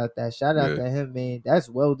say about that. Shout out to him, man. That's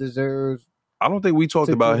well deserved. I don't think we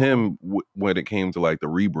talked about him when it came to like the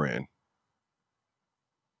rebrand.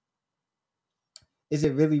 Is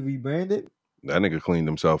it really rebranded? That nigga cleaned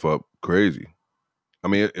himself up crazy. I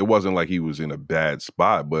mean, it wasn't like he was in a bad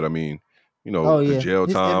spot, but I mean, you know, the jail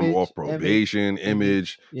his time, image, off probation,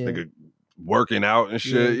 image nigga working out and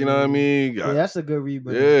shit. You know what I mean? Yeah, that's a good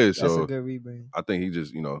rebrand. Yeah, that's a good rebrand. I think he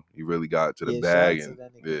just, you know, he really got to the bag, and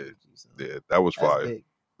that was fire. Big.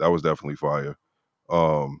 That was definitely fire.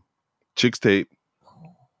 Chicks Tape.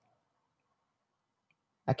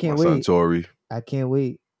 I can't wait. Son Tory. I can't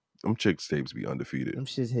wait. Them Chicks Tapes be undefeated. Them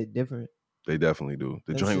shits hit different. They definitely do.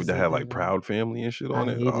 The joint that had like Proud Family and shit on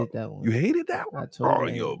it. I hated that one. You hated that one?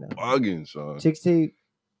 You're bugging, son. Chicks Tape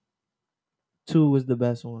 2 was the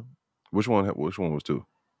best one. Which one was 2?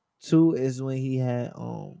 2 is when he had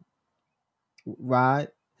Ride.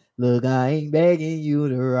 Look, I ain't begging you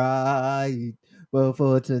to ride, but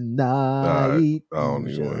for tonight. I don't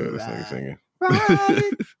even want to hear this nigga singing. Ride.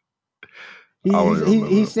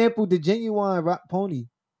 He sampled the Genuine Pony.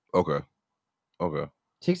 Okay.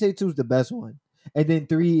 Chicks Tape 2 is the best one, and then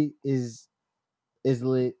 3 is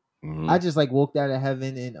lit. Mm-hmm. I just like walked out of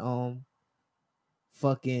heaven and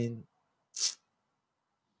fucking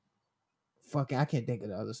I can't think of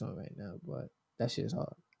the other song right now, but that shit is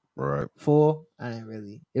hard. Right. 4, I didn't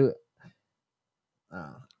really.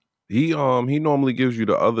 He normally gives you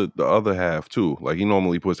the other half too. Like he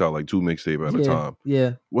normally puts out like 2 mixtapes at a time.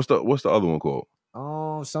 Yeah. What's the other one called?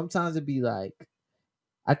 Sometimes it'd be like,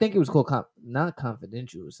 I think it was called not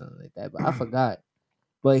Confidential or something like that, but I forgot.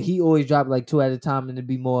 But he always dropped like 2 at a time, and it'd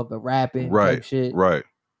be more of a rapping type shit. Right.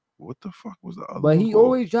 What the fuck was the other one? But he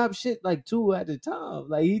always dropped shit like 2 at a time.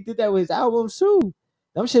 Like he did that with his albums too.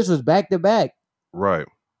 Them shits was back to back. Right.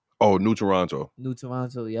 Oh, New Toronto. New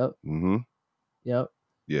Toronto, yep. Mm-hmm. Yep.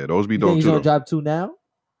 Yeah, those be dope too. He's gonna drop 2 now?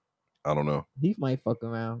 I don't know. He might fuck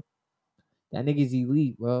around. That nigga's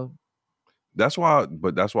elite, bro. That's why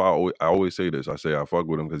I always say this. I say I fuck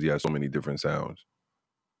with him because he has so many different sounds.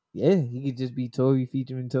 Yeah, he could just be Tory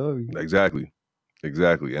featuring Tory. Exactly.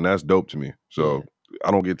 And that's dope to me. So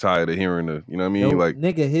I don't get tired of hearing the, you know what I mean? Like,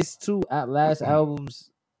 nigga, his 2 last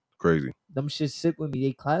albums, crazy. Them shit sit with me.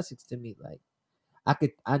 They classics to me. Like,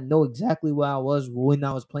 I know exactly where I was when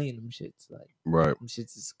I was playing them shits. Like, right. Them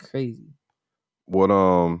shits is crazy. What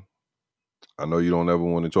I know you don't ever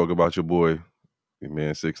want to talk about your boy,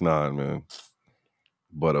 man, 6ix9ine, man.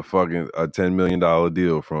 But a $10 million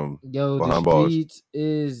deal from Behind Bars. The beat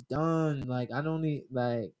is done. Like, I don't need,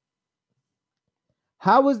 like,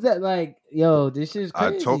 how was that? Like, this is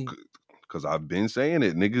crazy. Because I've been saying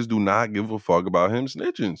it. Niggas do not give a fuck about him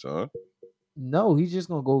snitching, son. No, he's just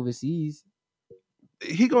gonna go overseas.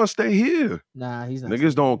 He gonna stay here. Nah, he's not.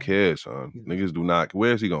 Niggas don't care, son. Niggas do not.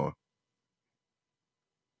 Where's he going?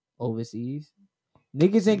 Overseas.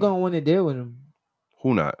 Niggas ain't gonna want to deal with him.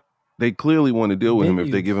 Who not? They clearly want to deal with him if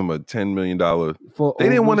they give him a $10 million. They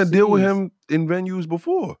didn't want to deal with him in venues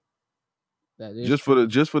before. That is just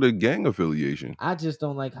for the gang affiliation. I just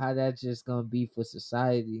don't like how that's just gonna be for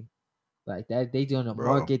society. Like that, they gonna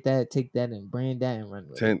market that, take that, and brand that, and run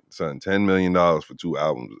with it. $10 million for 2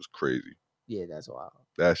 albums is crazy. Yeah, that's wild.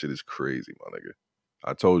 That shit is crazy, my nigga.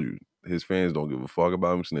 I told you, his fans don't give a fuck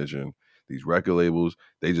about him snitching. These record labels,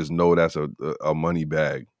 they just know that's a money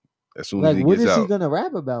bag. As soon as he gets out, what is he gonna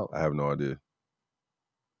rap about? I have no idea.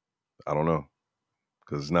 I don't know.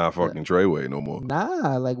 Cause it's not fucking Treyway no more.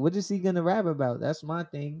 Nah, like what is he gonna rap about? That's my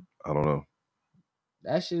thing. I don't know.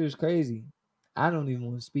 That shit is crazy. I don't even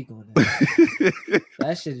want to speak on that.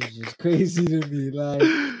 That shit is just crazy to me. Like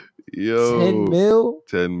Yo, 10 mil?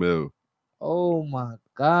 10 mil. Oh my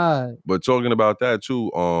God. But talking about that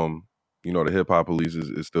too, you know, the hip hop police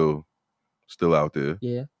is still out there.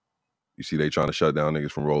 Yeah. You see, they trying to shut down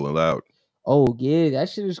niggas from rolling loud. Oh yeah, that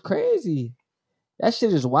shit is crazy. That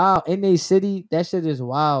shit is wild. In a city, that shit is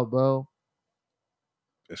wild, bro.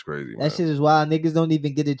 It's crazy, man. That shit is wild. Niggas don't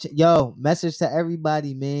even get a yo, message to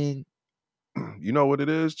everybody, man. You know what it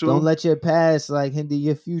is too? Don't let your past like hinder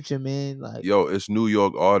your future, man. Like yo, it's New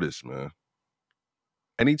York artists, man.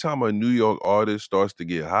 Anytime a New York artist starts to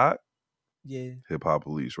get hot, yeah, hip hop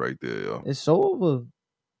police right there, yo. it's over.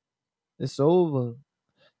 It's over.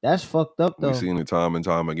 That's fucked up though. We've seen it time and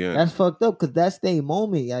time again. That's fucked up because that's their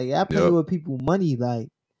moment. Like I play with people money, like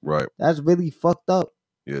right. That's really fucked up.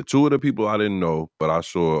 Yeah, two of the people I didn't know, but I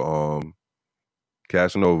saw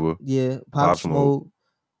Casanova. Yeah, Pop Smoke.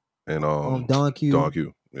 And Don Q. Don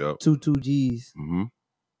Q. Yep. 22 G's. Mm-hmm.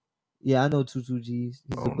 Yeah, I know 22 G's.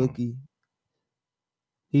 He's a bookie.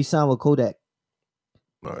 He signed with Kodak.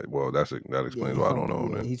 All right. Well, that explains why I don't know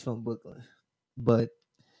him. Yeah, he's from Brooklyn. But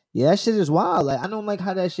yeah, that shit is wild. Like I don't like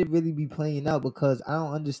how that shit really be playing out because I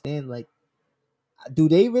don't understand. Like, do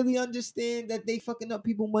they really understand that they fucking up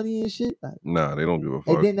people money and shit? Like, nah, they don't give a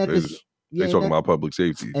fuck. And then they talking about public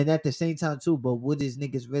safety. And at the same time too, but what is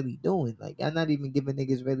niggas really doing? Like, I'm not even giving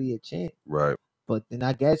niggas really a chance. Right. But then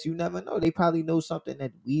I guess you never know. They probably know something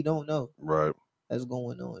that we don't know. Right. That's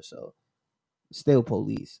going on. So still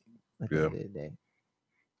police at the end of the day.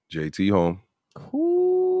 JT home.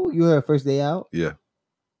 Cool. You heard first day out? Yeah.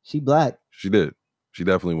 She black. She did. She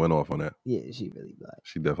definitely went off on that. Yeah, she really black.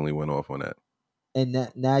 She definitely went off on that. And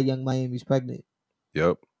now Young Miami's pregnant.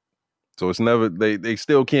 Yep. So it's never they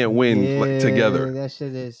still can't win like, together. That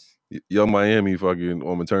shit is Young Miami fucking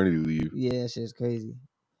on maternity leave. Yeah, that shit's crazy.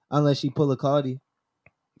 Unless she pull a Cardi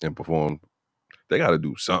and perform. They got to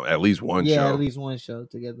do something, at least one show. Yeah, at least one show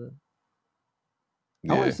together.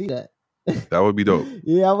 Yeah. I want to see that. That would be dope.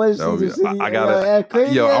 Yeah, I want to see the city. I gotta.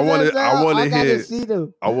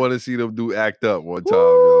 I want to see them do Act Up one time,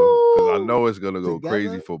 yo, because I know it's gonna go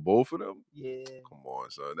crazy for both of them. Yeah, come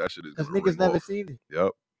on, son, that shit is because niggas never seen it.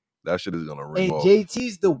 Yep, that shit is gonna ring off.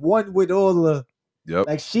 JT's the one with all the. Yep,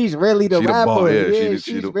 like she's really the rapper.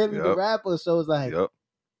 She's really yep. the rapper. So it's like, yep,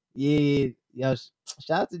 yo,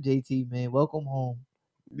 shout out to JT, man. Welcome home.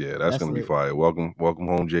 Yeah, that's gonna be fire. Welcome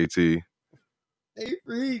home, JT. Hey,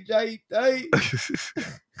 free JT.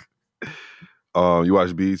 You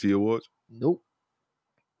watch BET Awards? Nope.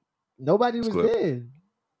 Nobody was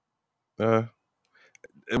there.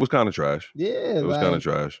 It was kind of trash. Yeah, it was kind of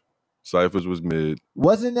trash. Cyphers was mid.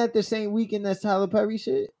 Wasn't that the same weekend as Tyler Perry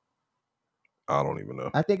shit? I don't even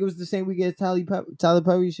know. I think it was the same weekend as Tyler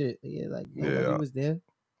Perry shit. Yeah, like nobody was there.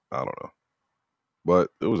 I don't know, but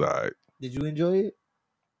it was alright. Did you enjoy it?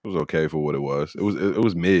 It was okay for what it was. It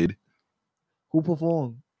was mid. Who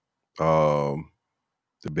performed? The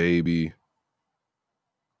Baby,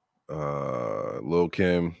 Lil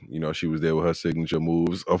Kim. You know, she was there with her signature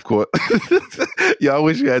moves, of course. Yeah, I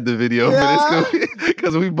wish you had the video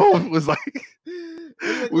because we both was like,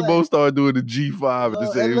 both started doing the G5 at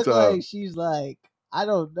the same time. Like she's like, I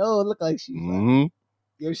don't know. It looked like she's like,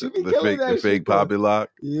 yo, she be the fake poppy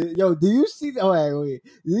lock. Yeah. Yo, do you see wait.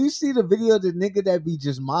 Do you see the video of the nigga that be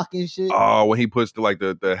just mocking shit? Oh, when he puts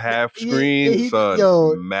the half screen,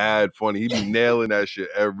 son, mad funny. He be nailing that shit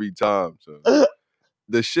every time, son.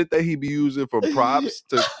 The shit that he be using for props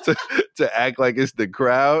to act like it's the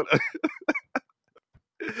crowd.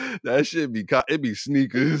 That shit be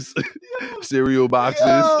sneakers, cereal boxes.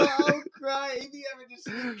 I'm crying. He be having this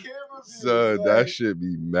camera. Son, that shit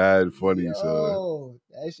be mad funny, son.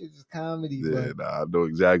 That shit is comedy. Yeah, I know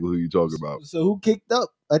exactly who you talking about. So who kicked up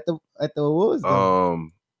at the awards?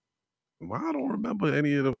 Well, I don't remember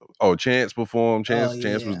any of them. Oh, Chance performed.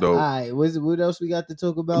 Chance was dope. All right, what else we got to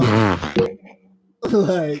talk about?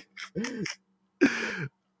 Like,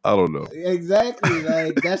 I don't know. Exactly.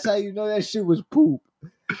 Like, that's how you know that shit was poop.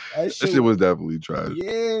 That shit was definitely trash.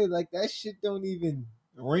 Yeah, like that shit don't even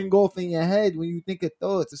ring off in your head when you think of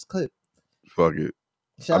thoughts. It's clip. Fuck it.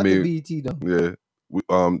 Shout out to BET though. Yeah.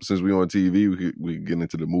 Since we on TV, we get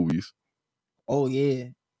into the movies. Oh yeah.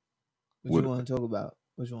 What you want to talk about?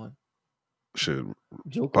 Which one? Shit.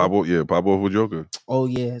 Joker. Pop off with Joker. Oh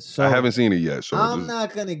yeah. So I haven't seen it yet. So I'm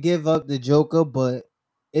not gonna give up the Joker, but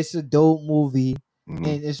it's a dope movie and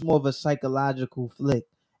it's more of a psychological flick.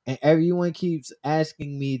 And everyone keeps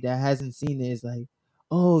asking me that hasn't seen it is like,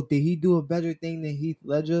 oh, did he do a better thing than Heath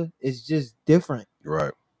Ledger? It's just different.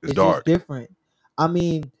 Right. It's It's dark. just different. I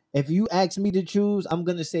mean, if you ask me to choose, I'm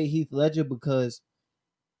gonna say Heath Ledger because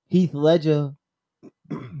Heath Ledger,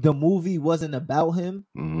 the movie wasn't about him,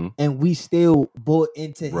 Mm-hmm. and we still bought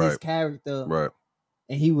into his Right. character, Right.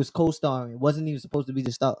 and he was co-starring. Wasn't even supposed to be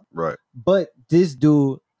the star. Right. But this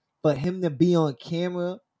dude, for him to be on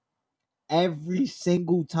camera every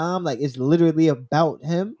single time, like it's literally about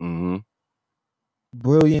him. Mm-hmm.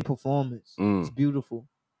 Brilliant performance. Mm. It's beautiful.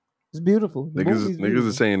 It's beautiful. The movie's Niggas beautiful.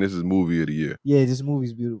 are saying this is movie of the year. Yeah, this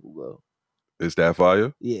movie's beautiful, bro. Is that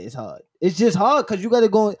fire? Yeah, it's hard. It's just hard because you gotta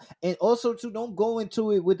go, and also too, don't go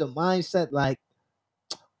into it with the mindset like,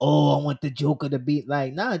 oh, I want the Joker to be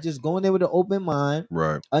like, nah, just go in there with an open mind,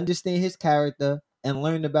 Right. understand his character, and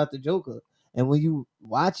learn about the Joker. And when you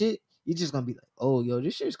watch it, you're just gonna be like, oh, yo,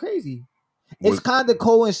 this shit's crazy. It's kind of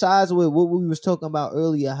coincides with what we was talking about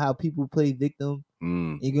earlier, how people play victim.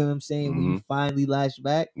 You get what I'm saying? When you finally lash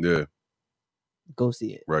back, Yeah. go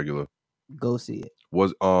see it. Regular. Go see it.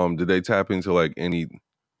 Was did they tap into like any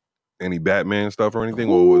Batman stuff or anything,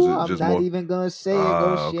 or was it just I'm not more? even gonna say it.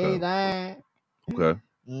 Go okay. Shane. Okay.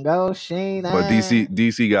 Go Shane. But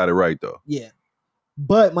DC got it right though. Yeah.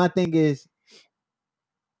 But my thing is,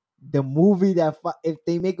 the movie that if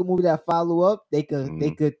they make a movie that follow up, they could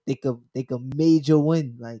major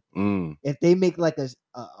win. Like if they make like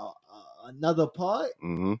another part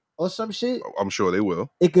or some shit, I'm sure they will.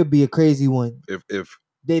 It could be a crazy one.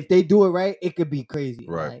 If they do it right, it could be crazy.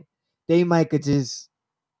 Right. Like, they might could just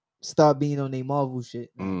start being on their Marvel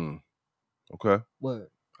shit. Okay. Word.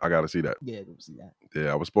 I gotta see that. Yeah, go see that.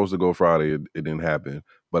 Yeah, I was supposed to go Friday. It didn't happen,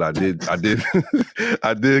 but I did.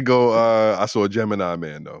 I did go. I saw Gemini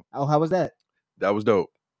Man though. Oh, how was that? That was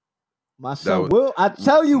dope. My son Will. I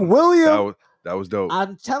tell you, William. That was dope.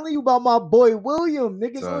 I'm telling you about my boy William.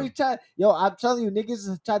 Niggas always try. Yo, I'm telling you,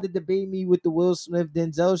 niggas tried to debate me with the Will Smith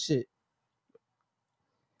Denzel shit.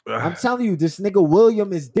 I'm telling you, this nigga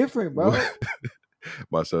William is different, bro.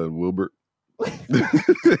 My son Wilbert.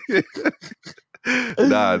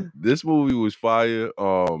 Nah, this movie was fire.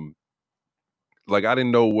 Like I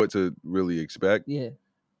didn't know what to really expect. Yeah.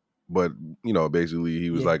 But basically he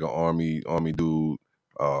was like an army dude.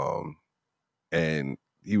 And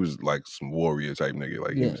he was like some warrior type nigga.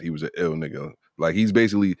 Like he was an ill nigga. Like he's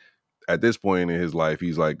basically at this point in his life,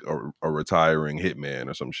 he's like a retiring hitman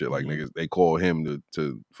or some shit. Like niggas, they call him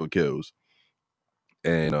for kills.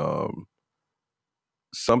 And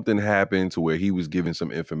something happened to where he was given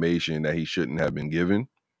some information that he shouldn't have been given.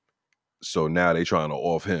 So now they trying to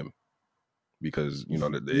off him because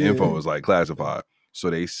the info is like classified. So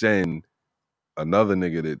they send another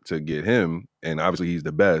nigga to get him, and obviously he's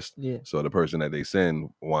the best. Yeah. So the person that they send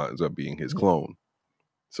winds up being his clone.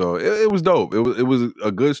 So it was dope. It was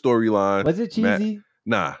a good storyline. Was it cheesy?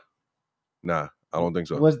 Nah, I don't think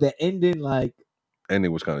so. Was the ending like?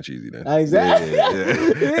 Ending was kind of cheesy then. Exactly.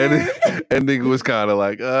 Yeah. Ending was kind of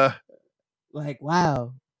like like,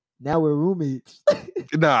 wow, now we're roommates.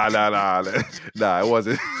 Nah, it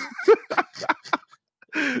wasn't.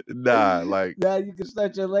 Nah, like now you can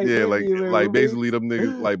start your life. Yeah, like basically them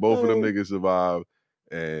niggas, like both of them niggas survived,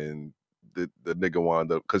 and the nigga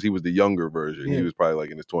wound up because he was the younger version. He was probably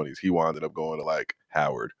like in his 20s. He wound up going to like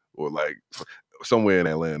Howard or like somewhere in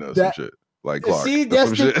Atlanta or some shit. Like Clark. See, that's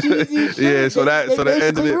the cheesy shit. Yeah, so the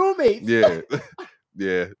end of it. Roommates. Yeah.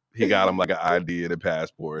 Yeah. He got him like an ID and a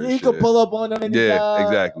passport. He could pull up on them and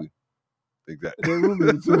exactly. They're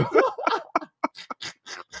roommates.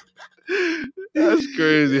 That's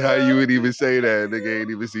crazy how you would even say that. Nigga ain't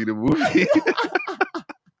even see the movie.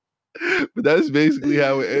 But that's basically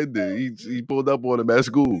how it ended. He pulled up on him at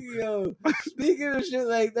school. Yo, speaking of shit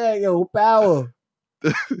like that, yo, Power.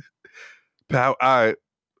 All right.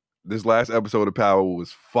 This last episode of Power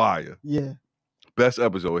was fire. Yeah. Best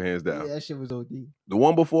episode, hands down. Yeah, that shit was OD. The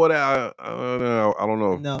one before that, I don't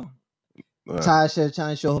know. No. Tasha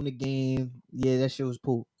trying to show him the game. Yeah, that shit was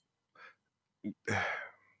cool.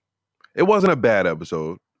 It wasn't a bad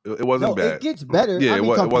episode. It wasn't bad. It gets better. Yeah,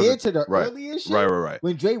 compared to the earlier shit. Right.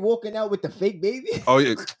 When Dre walking out with the fake baby. Oh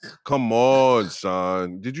yeah, come on,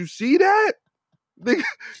 son. Did you see that?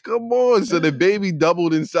 Come on. So the baby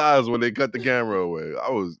doubled in size when they cut the camera away.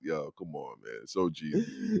 Come on, man. So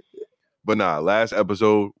cheesy. But nah, last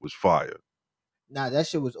episode was fire. Nah, that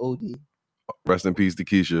shit was OD. Rest in peace to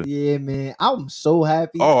Keisha. Yeah, man. I'm so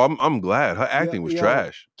happy. Oh, I'm glad. Her acting was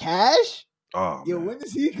trash. Cash? Oh, yo, man. when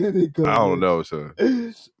is he gonna go? I don't know, son.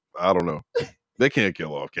 I don't know. They can't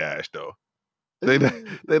kill off Cash though. They not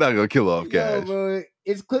gonna kill off Cash. Yo, bro,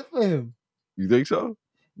 it's quick for him. You think so?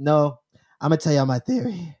 No, I'm gonna tell y'all my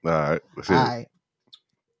theory. All right, let's hear it.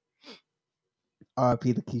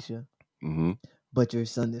 R.P. Lakeisha. Mm-hmm. But your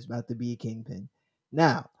son is about to be a kingpin.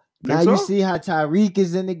 Now Think you so? see how Tyreek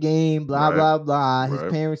is in the game, blah, Right. blah, blah. His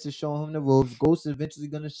Right. parents are showing him the ropes. Ghost is eventually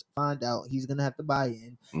going to find out. He's going to have to buy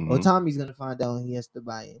in. Or Mm-hmm. Tommy's going to find out and he has to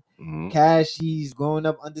buy in. Mm-hmm. Cash, he's growing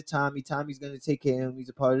up under Tommy. Tommy's going to take care of him. He's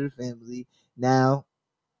a part of the family. Now,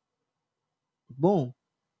 boom.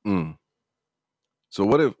 Mm. So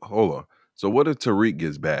what if? Hold on. So what if Tariq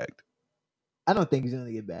gets bagged? I don't think he's going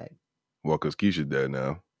to get back. Well, because Keisha's dead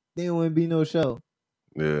now. There wouldn't be no show.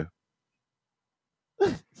 Yeah.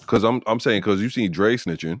 Because I'm saying because you seen Dre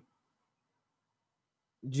snitching.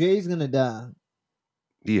 Dre's going to die.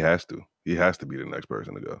 He has to. He has to be the next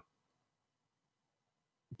person to go.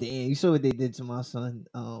 Damn, you saw what they did to my son.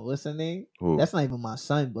 What's her name? Who? That's not even my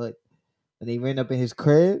son, but when they ran up in his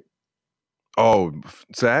crib. Oh,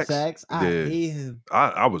 Sax? I Yeah. hate him.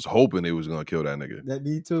 I was hoping they was gonna kill that nigga. That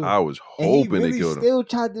me too. I was And he hoping really they killed him. still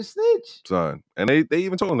tried to snitch. Son. And they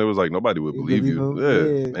even told him they was like nobody would They believe believe you. him,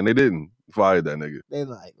 Yeah. yeah. And they didn't. Fired that nigga. They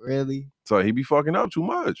like, really? So he be fucking up too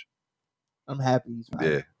much. I'm happy he's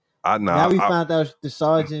fired. Yeah. Now we found out the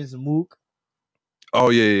sergeant's Mook. Oh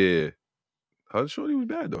yeah. Her shorty was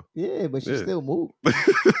bad though. Yeah, but she's Yeah. still Mook.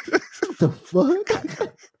 The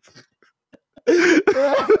fuck?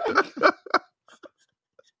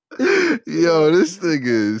 Yo, this nigga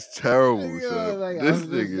is terrible, Yo, son. like, This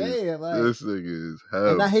I'm just saying, like- nigga is hell.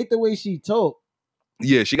 And I hate the way she talk.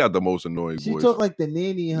 Yeah, she got the most annoying She voice. talk like the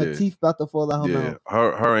nanny and her Yeah. teeth about to fall out her Yeah, mouth.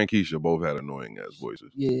 her and Keisha both had annoying ass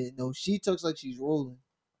voices. Yeah, no, she talks like she's rolling.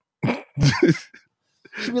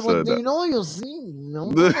 She be So like, that- you know, you'll see.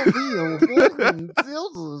 I'm gonna be a fucking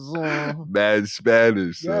salesman. Bad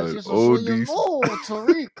Spanish, Yeah, son. just so you know,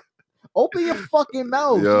 Tariq. Open your fucking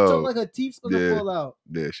mouth. Yo, She talk like her teeth's gonna yeah. fall out.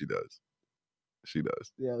 Yeah, she does. She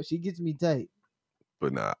does. Yeah, she gets me tight.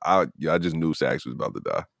 But nah, I just knew Sax was about to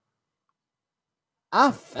die.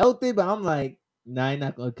 I felt it, but I'm like, nah, I'm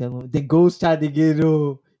not gonna kill him. The ghost tried to get it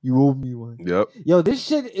all. You owe me one. Yep, Yo, this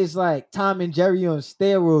shit is like Tom and Jerry on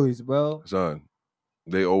steroids, bro. son.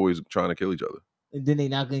 They always trying to kill each other. And then they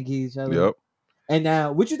not gonna kill each other. Yep. And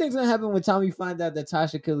now, what you think's gonna happen when Tommy finds out that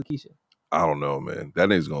Tasha killed Keisha? I don't know, man. That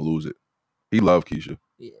nigga's gonna lose it. He love Keisha.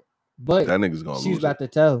 Yeah, but That nigga's gonna she's lose about it. to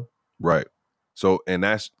tell. Right. So, and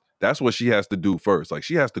that's what she has to do first. Like,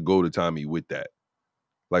 she has to go to Tommy with that.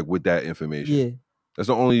 Like, with that information. Yeah, That's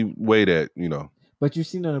the only way that, you know. but you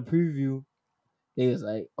seen on the preview, they was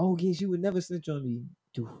like, "Oh yeah, she would never snitch on me."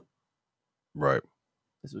 Dude, Right.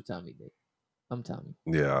 that's what Tommy did. I'm Tommy.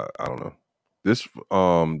 Yeah, I don't know. This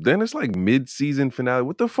then it's like mid-season finale.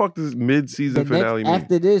 What the fuck does mid-season finale mean?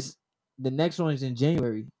 After this, the next one is in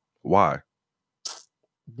January. Why?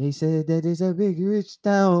 They said that it's a big rich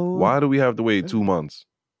town. Why do we have to wait 2 months?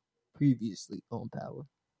 Previously on Power.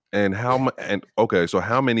 And okay, so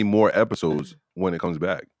how many more episodes when it comes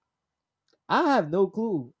back? I have no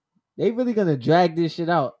clue. They really gonna drag this shit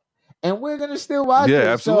out, and we're gonna still watch it.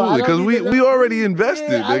 Yeah, so I absolutely. don't Because even we know- already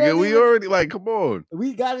invested, Yeah, I nigga. don't We even- already like, come on.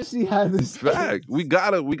 We gotta see how this. Fact. ends. We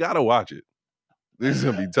gotta watch it. This is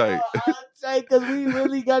gonna be tight. I'm tight because we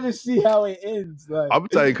really gotta see how it ends. Like, I'm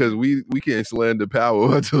tight because we can't slander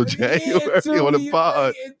Power until January on the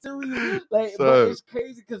pod. But Son. it's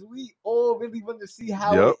crazy because we all really want to see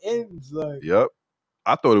how Yep. it ends. Like, Yep.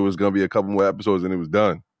 I thought it was gonna be a couple more episodes and it was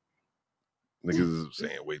done. Niggas is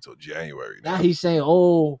saying wait till January. now he's saying,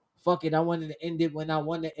 "Oh, fuck it, I wanted to end it when I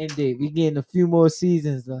want to end it. We getting a few more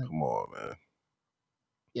seasons." Like, Come on, man.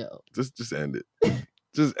 yo, Just end it.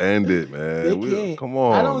 Just end it, man. They can't. Come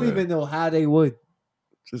on. I don't man. even know how they would.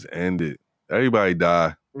 Just end it. Everybody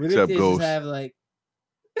die. Would Except they Ghost. just have like?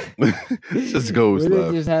 Just Ghost Would they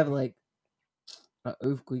left. just have like an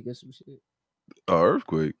earthquake or some shit?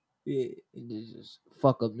 Earthquake? Yeah, and they just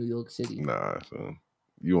fuck up New York City. Nah, son.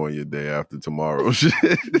 You on your day after tomorrow shit.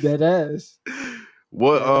 That ass.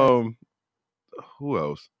 What Yeah. who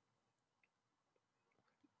else?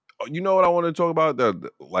 Oh, you know what I want to talk about?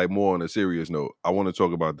 Like more on a serious note. I want to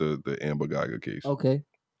talk about the Amber Geiger case Okay,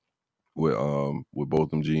 with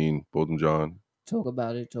Botham Jean, Botham John. talk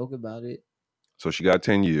about it. Talk about it. So she got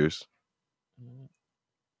 10 years. Mhm.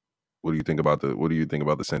 What do you think about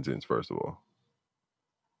the sentence, first of all?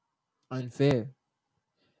 Unfair.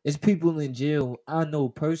 It's people in jail I know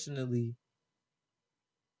personally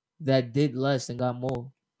that did less and got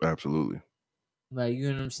more. Absolutely. Like, you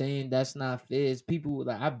know what I'm saying? That's not fair. It's people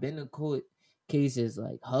like I've been in court cases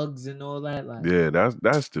like hugs and all that. Like, Yeah,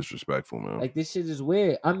 that's disrespectful, man. like this shit is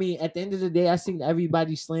weird. I mean, at the end of the day, I seen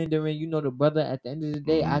everybody slandering, the brother. At the end of the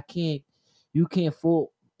day, Mhm. you can't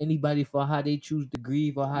fault anybody for how they choose to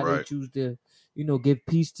grieve or how they Right. choose to, give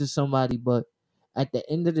peace to somebody. But at the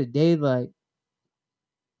end of the day, like,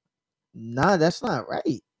 Nah, that's not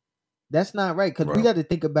right. That's not right. Because we Right. got to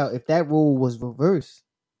think about if that rule was reversed.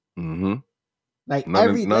 Mm-hmm. Like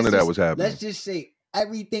None of that was happening. Let's just say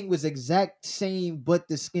everything was exact same, but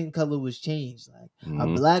the skin color was changed. Like a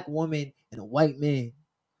Mhm. black woman and a white man.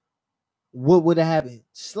 What would have happened?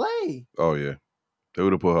 Slay. Oh yeah, they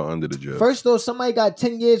would have put her under the jail. First though, somebody got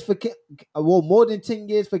 10 years for more than 10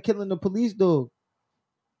 years for killing the police dog.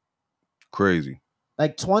 Crazy.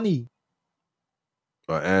 Like 20.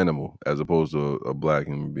 An animal as opposed to a black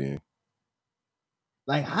human being.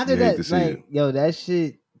 Like how did You hate to that see like it. yo, that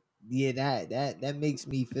shit, yeah, that makes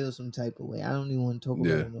me feel some type of way. I don't even want to talk about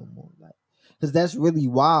Yeah. it no more. Like, because that's really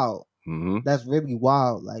wild. Mm-hmm. That's really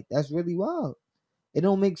wild. Like, that's really wild. It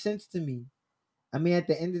don't make sense to me. I mean, at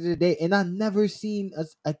the end of the day, and I've never seen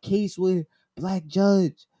a case where black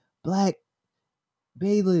judge, black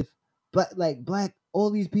bailiff, black, all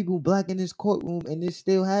these people black in this courtroom, and this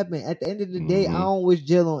still happening. At the end of the day, I Mhm. don't wish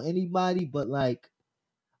jail on anybody, but like,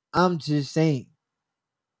 I'm just saying.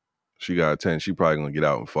 She got 10. She probably gonna get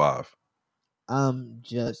out in 5. I'm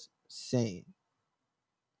just saying.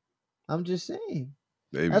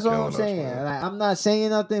 They be That's all I'm killing us, saying. man. Like, I'm not saying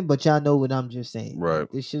nothing, but y'all know what I'm just saying. Right.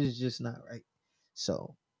 Like, this shit is just not right.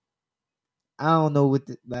 So I don't know what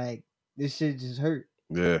this shit just hurt.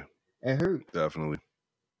 Yeah, It hurt. definitely.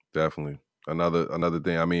 Another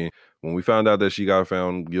thing. I mean, when we found out that she got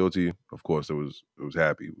found guilty, of course it was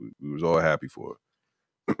happy. We was all happy for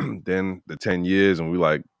her. Then the 10 years, and we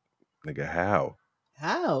like, nigga, how?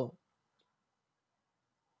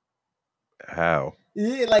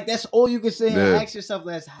 Yeah, like that's all you can say and Yeah. ask yourself.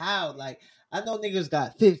 That's how. Like, I know niggas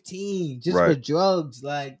got 15 just for Right. drugs.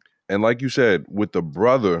 Like, And like you said, with the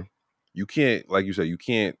brother, you can't, like you said, you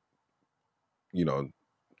can't,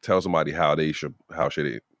 tell somebody how they should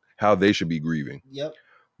be grieving. yep,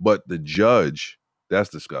 But the judge, that's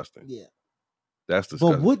disgusting. yeah. That's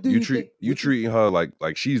disgusting. what do you think- you treating her like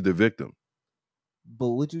she's the victim? But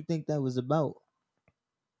what you think that was about?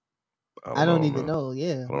 I don't know, even man. know.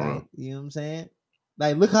 Yeah, I don't know. you know what I'm saying?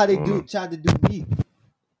 Like, look how they I don't know. tried to do me.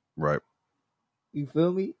 Right, You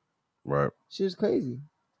feel me? right. Shit's crazy.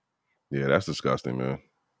 Yeah, that's disgusting, man. I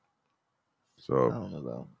So don't know,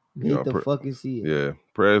 bro. You Hate know, to fucking see it. yeah,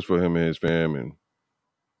 prayers for him and his fam, and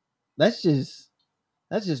Let's just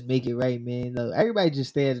make it right, man. Look, everybody just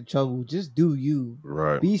stay out of trouble. Just do you.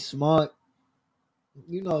 right. Be smart.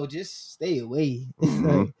 Just stay away.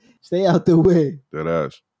 Mhm. Like, stay out the way. That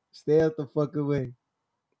ass. Stay out the fucking way.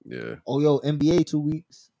 Yeah. Oh, yo, NBA 2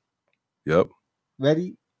 weeks. Yep.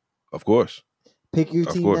 Ready? Of course. Pick your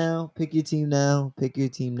Of team course. now. Pick your team now. Pick your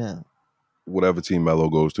team now. Whatever team Melo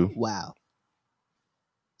goes to. Wow.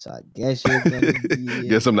 So I guess you're gonna be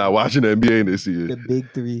Guess I'm not watching the NBA this year. the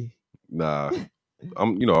big three. Nah.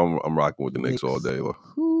 I'm rocking with the Knicks all day. Look.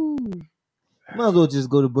 Whew. Might as well just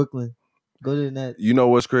go to Brooklyn. Go to the Nets. You know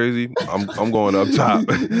what's crazy? I'm going up top.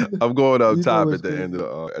 I'm going up You know top what's at the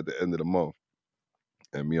end of the month.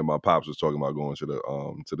 And me and my pops was talking about going to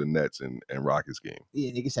the Nets and Rockets game.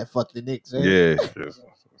 Yeah, niggas said fuck the Knicks, right? Yeah,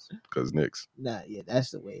 because Knicks. Nah, yeah,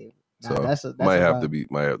 that's the way. Nah, So that's might a have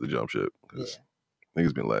vibe. to jump ship Yeah. because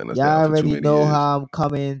niggas been letting us Y'all down for too already many know years. how I'm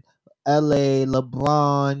coming. LA,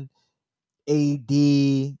 LeBron,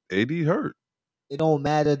 AD. AD hurt. It don't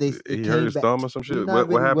matter. They He came hurt his back. thumb or some shit. We're not What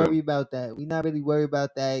really happened? worried about that. We're not really worried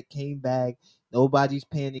about that. It came back. Nobody's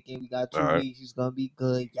panicking. We got 2 All right. weeks. He's gonna be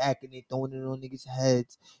good. Yakking it, throwing it on niggas'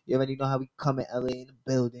 heads. You already know how we come at LA in the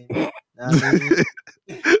building. Know what I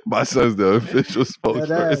mean? My son's the official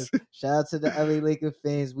spokesperson. Shout out to the LA Lakers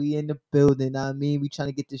fans. We in the building. Know what I mean, we trying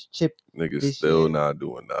to get this chip. Niggas This still year. not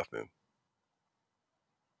doing nothing.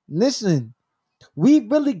 Listen, we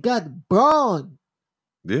really got Braun.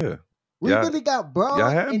 Yeah. We Y'all- really got Braun. y'all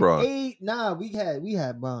had and Braun. Nah, we had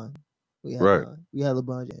Braun. We had Right. Braun. We had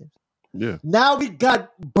LeBron James. Yeah. Now we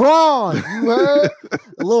got Braun. You heard?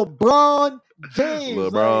 A little Braun James.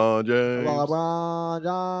 LeBron James. LeBron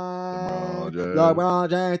LeBron James. James. LeBron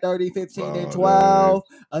James, 30, 15, LeBron and 12.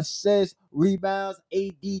 Assists, rebounds,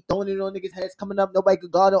 AD, throwing it on niggas' heads, coming up. Nobody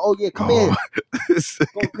could guard him. Oh, yeah, come here.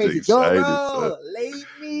 Go crazy. Excited, Yo, son. bro, late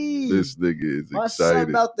me. This nigga is My son excited.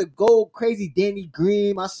 about to go crazy. Danny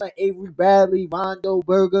Green, my son Avery Bradley, Rondo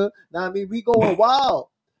Berger. Now, I mean, we going wild.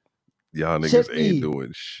 Y'all niggas Chip me. ain't doing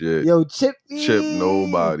shit. Yo, chip me. Chip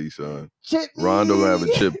nobody, son. Chip me. Rondo gonna have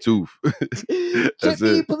a chip tooth. Chip That's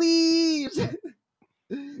me, it. please.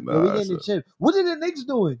 Nah, we getting the chip. What are the Knicks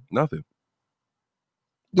doing? Nothing.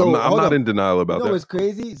 Yo, I'm hold not up. in denial You about know that. what's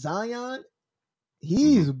crazy? Zion,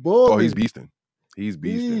 he's balling. Oh, he's beasting. He's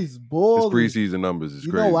beasting. He's balling. His preseason numbers is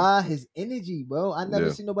You crazy. know why? His energy, bro. I never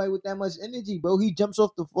Yeah. seen nobody with that much energy, bro. He jumps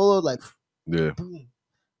off the floor like, Yeah. boom.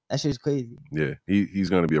 That shit's crazy. Yeah, he's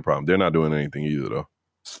gonna be a problem. They're not doing anything either, though.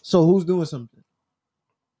 So who's doing something?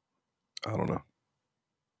 I don't know.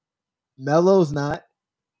 Melo's not.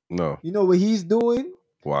 No, You know what he's doing?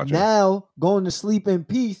 watching. Now going to sleep in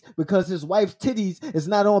peace because his wife's titties is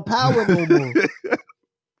not on power no more.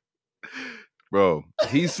 Bro,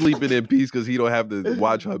 he's sleeping in peace because he don't have to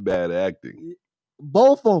watch her bad acting.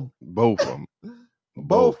 Both of them. Both of them.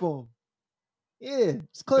 Both of them. Yeah,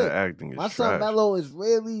 it's clear. The acting is My son trash. Melo is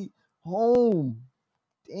really home.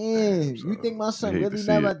 Damn, you son. think my son You hate really to see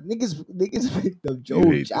never niggas picked up Joe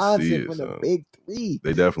hate to see Johnson it, from the son. Big Three.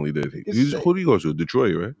 They definitely did. Niggas Who do you go to?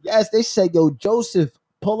 Detroit, right? Yes, they said, yo, Joseph,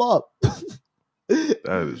 pull up.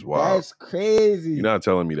 That is wild. That's crazy. You're not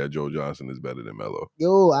telling me that Joe Johnson is better than Melo.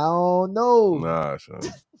 Yo, I don't know. Nah, son.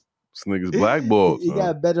 This nigga's blackballed. He son.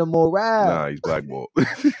 got better morale. Nah, he's blackballed.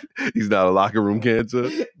 He's not a locker room cancer.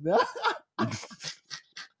 Nah.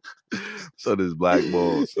 So this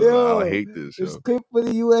blackball. So Yo, I hate this. It's Yo. clip for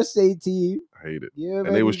the USA team. I hate it. You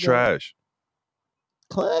And they was already know. trash.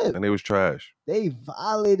 Clip. And they was trash. They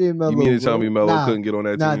violated Melo. You mean to tell bro. me Melo Nah, couldn't get on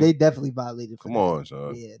that Nah, team? they definitely violated. for Come that. on,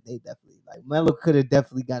 son. Yeah, they definitely Melo could have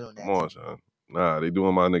definitely got on that. Come on, son. Nah, they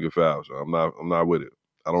doing my nigga foul, so I'm not with it.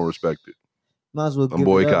 I don't respect it. Might as well I'm give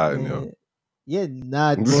boycotting, it up, yo. man. You're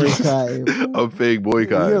not boycotting. I'm fake You're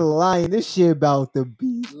boycotting. lying. This shit about to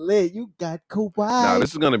be lit. You got Kawhi. Nah,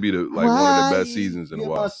 this is gonna be one of the best seasons in a My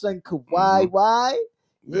while. son Kawhi. Mhm. Why?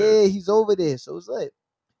 Yeah. Yeah, he's over there. So it's lit.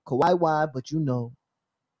 Kawhi, why? But you know,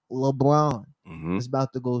 LeBron Mm-hmm. is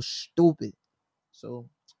about to go stupid. So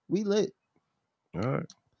we lit. All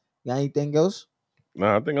right. Got anything else?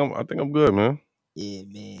 Nah, I think I'm good, man. Yeah,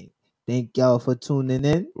 man. Thank y'all for tuning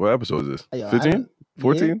in. What episode is Yo, this? 15?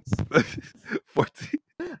 14? Yeah. 14?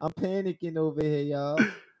 I'm panicking over here, y'all.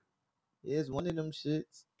 It's one of them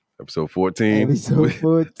shits. Episode 14. Episode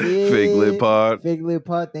 14. Fake Lit Pod. Fake Lit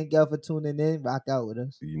Pod. Thank y'all for tuning in. Rock out with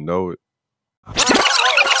us. You know it.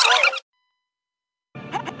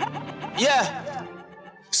 Yeah.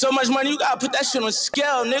 So much money, you gotta put that shit on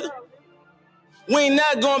scale, nigga. We ain't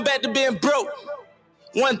not going back to being broke.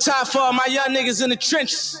 One time for all my young niggas in the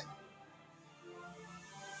trenches.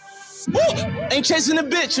 Woo! Ain't chasing a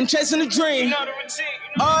bitch, I'm chasing a dream. You know the routine.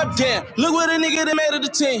 Oh damn, look what a nigga that made of the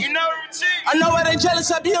team. You know the routine. I know why they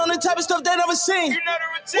jealous, I be on the type of stuff they never seen. You know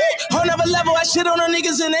the routine. Whole nother level, I shit on the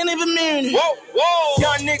niggas and ain't even mean it. Whoa, whoa.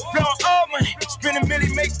 Young nigga blowing all money. Spending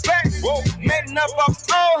Billy, make back. Whoa. Made enough off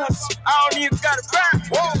all hustle. I don't even gotta rap.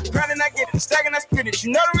 Whoa. Grinding, I get it. Stacking, I spit it.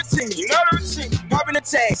 You know the routine. You know the routine. Popping the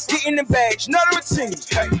tags, getting the bags. You know the routine.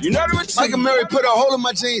 Hey, you know the routine. Michael Murray put a hole in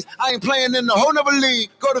my jeans. I ain't playing in the whole nother league.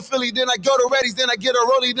 Go to Philly, then I go to Reddy's, then I get a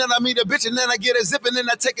rollie, then I meet a bitch, and then I get a zip, and then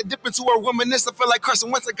I take a dip into her reminisce. I feel like Carson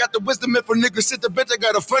Wentz. I got the wisdom if a nigga sit the bitch. I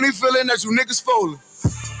got a funny feeling that you niggas folding.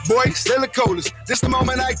 Boy, still the coldest. This the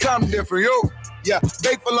moment I come different, yo. Yeah,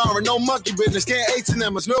 bait for Lauren, no monkey business, can't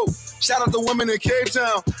H&M us, no. Shout out to women in Cape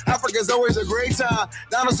Town. Africa's always a great time.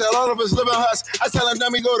 Donald said all of us live in huts. I tell him,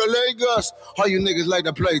 let me go to Lagos. All you niggas like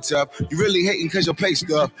to play tough. You really hating cause your pay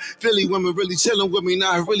stuff. Philly women really chilling with me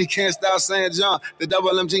now. I really can't stop saying John. The double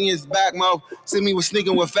MG is back, mo. See me with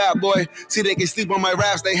sneaking with Fat Boy. See they can sleep on my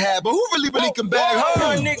raps they had. But who really can bag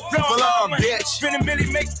home? Young nigga blowing all money. Spending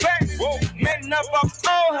Billy, make back. Whoa. Made enough off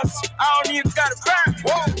all hustle. I don't even gotta rap.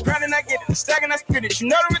 Whoa. Grinding, I get it. Stacking, I spit it. You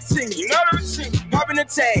know the routine. You know the routine. Popping the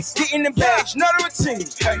tags, getting the bags. You know the routine.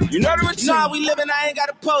 Hey, you know the routine. Nah, we living, I ain't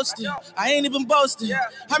gotta post it. I ain't even boasting.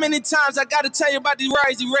 How many times I gotta tell you about these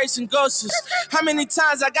rides, erasing ghosts? How many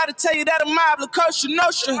times I gotta tell you that a mob, La Costa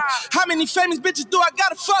Nostra? How many famous bitches do I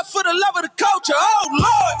gotta fuck for the love of the culture? Oh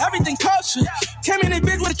Lord, everything kosher. Came in a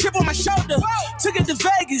bitch with a chip on my shoulder. Took it to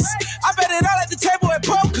Vegas. I bet it all at the table at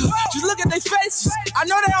poker. Just look at their faces. I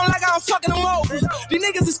know they don't like how I'm fucking them over. These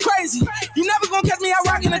niggas is crazy. You never gonna catch me out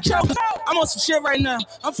rocking a choker. I'm on some shit right now.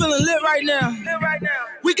 I'm feeling lit right now.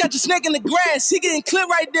 We got your snake in the grass. He getting clipped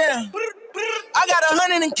right there. I got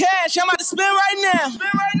 100 in cash. I'm about to spend right now.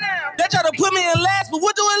 They try to put me in last, but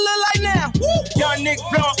what do it look like now? Woo! Young nigga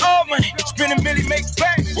blowing all money. Spending Billy, make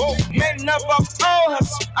back. Whoa. Made enough off all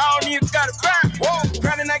hustle. I don't even gotta rap. Whoa.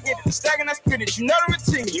 Grinding, I get it. Stacking, I spit it. You know the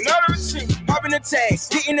routine. You know the routine. Popping the tags,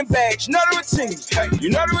 getting the bags. You know the routine. Hey, you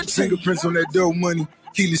know the routine. Fingerprints on that dope money.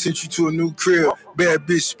 Keely sent you to a new crib. Bad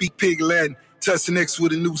bitch speak pig Latin. Tussin X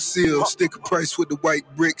with a new seal. Sticker price with the white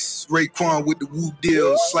bricks. Raekwon with the woo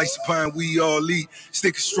deal. Slice of pine we all eat.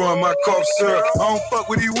 Sticker straw in my cough syrup. I don't fuck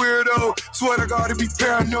with these weirdo. Swear to God to be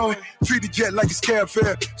paranoid. Treat the jet like it's cab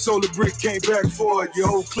fare. Solar brick came back for it. Your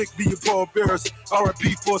whole clique be your pallbearers.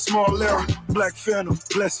 RIP for a small error. Black Phantom,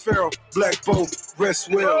 Blessed Pharaoh, Black Bolt,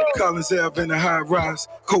 Rest Well, Collins Ave in the high rise,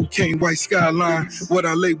 cocaine, white skyline. What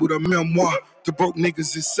I labeled a memoir. The broke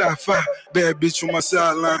niggas is sci-fi. Bad bitch on my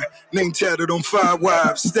sideline. Name tatted on 5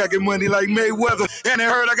 wives. Stacking money like Mayweather. And they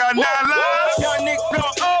heard I got 9 lives. Young nigga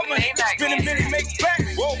blowing all money. Spend a million, make it back.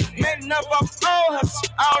 Made enough off all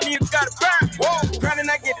hustle. I don't even got it back.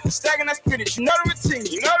 Grinding, I get it. Stacking, I spin it. You know the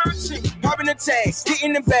routine. Popping the tags.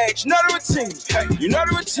 Getting the bags. You know the routine. You know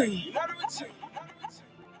the routine.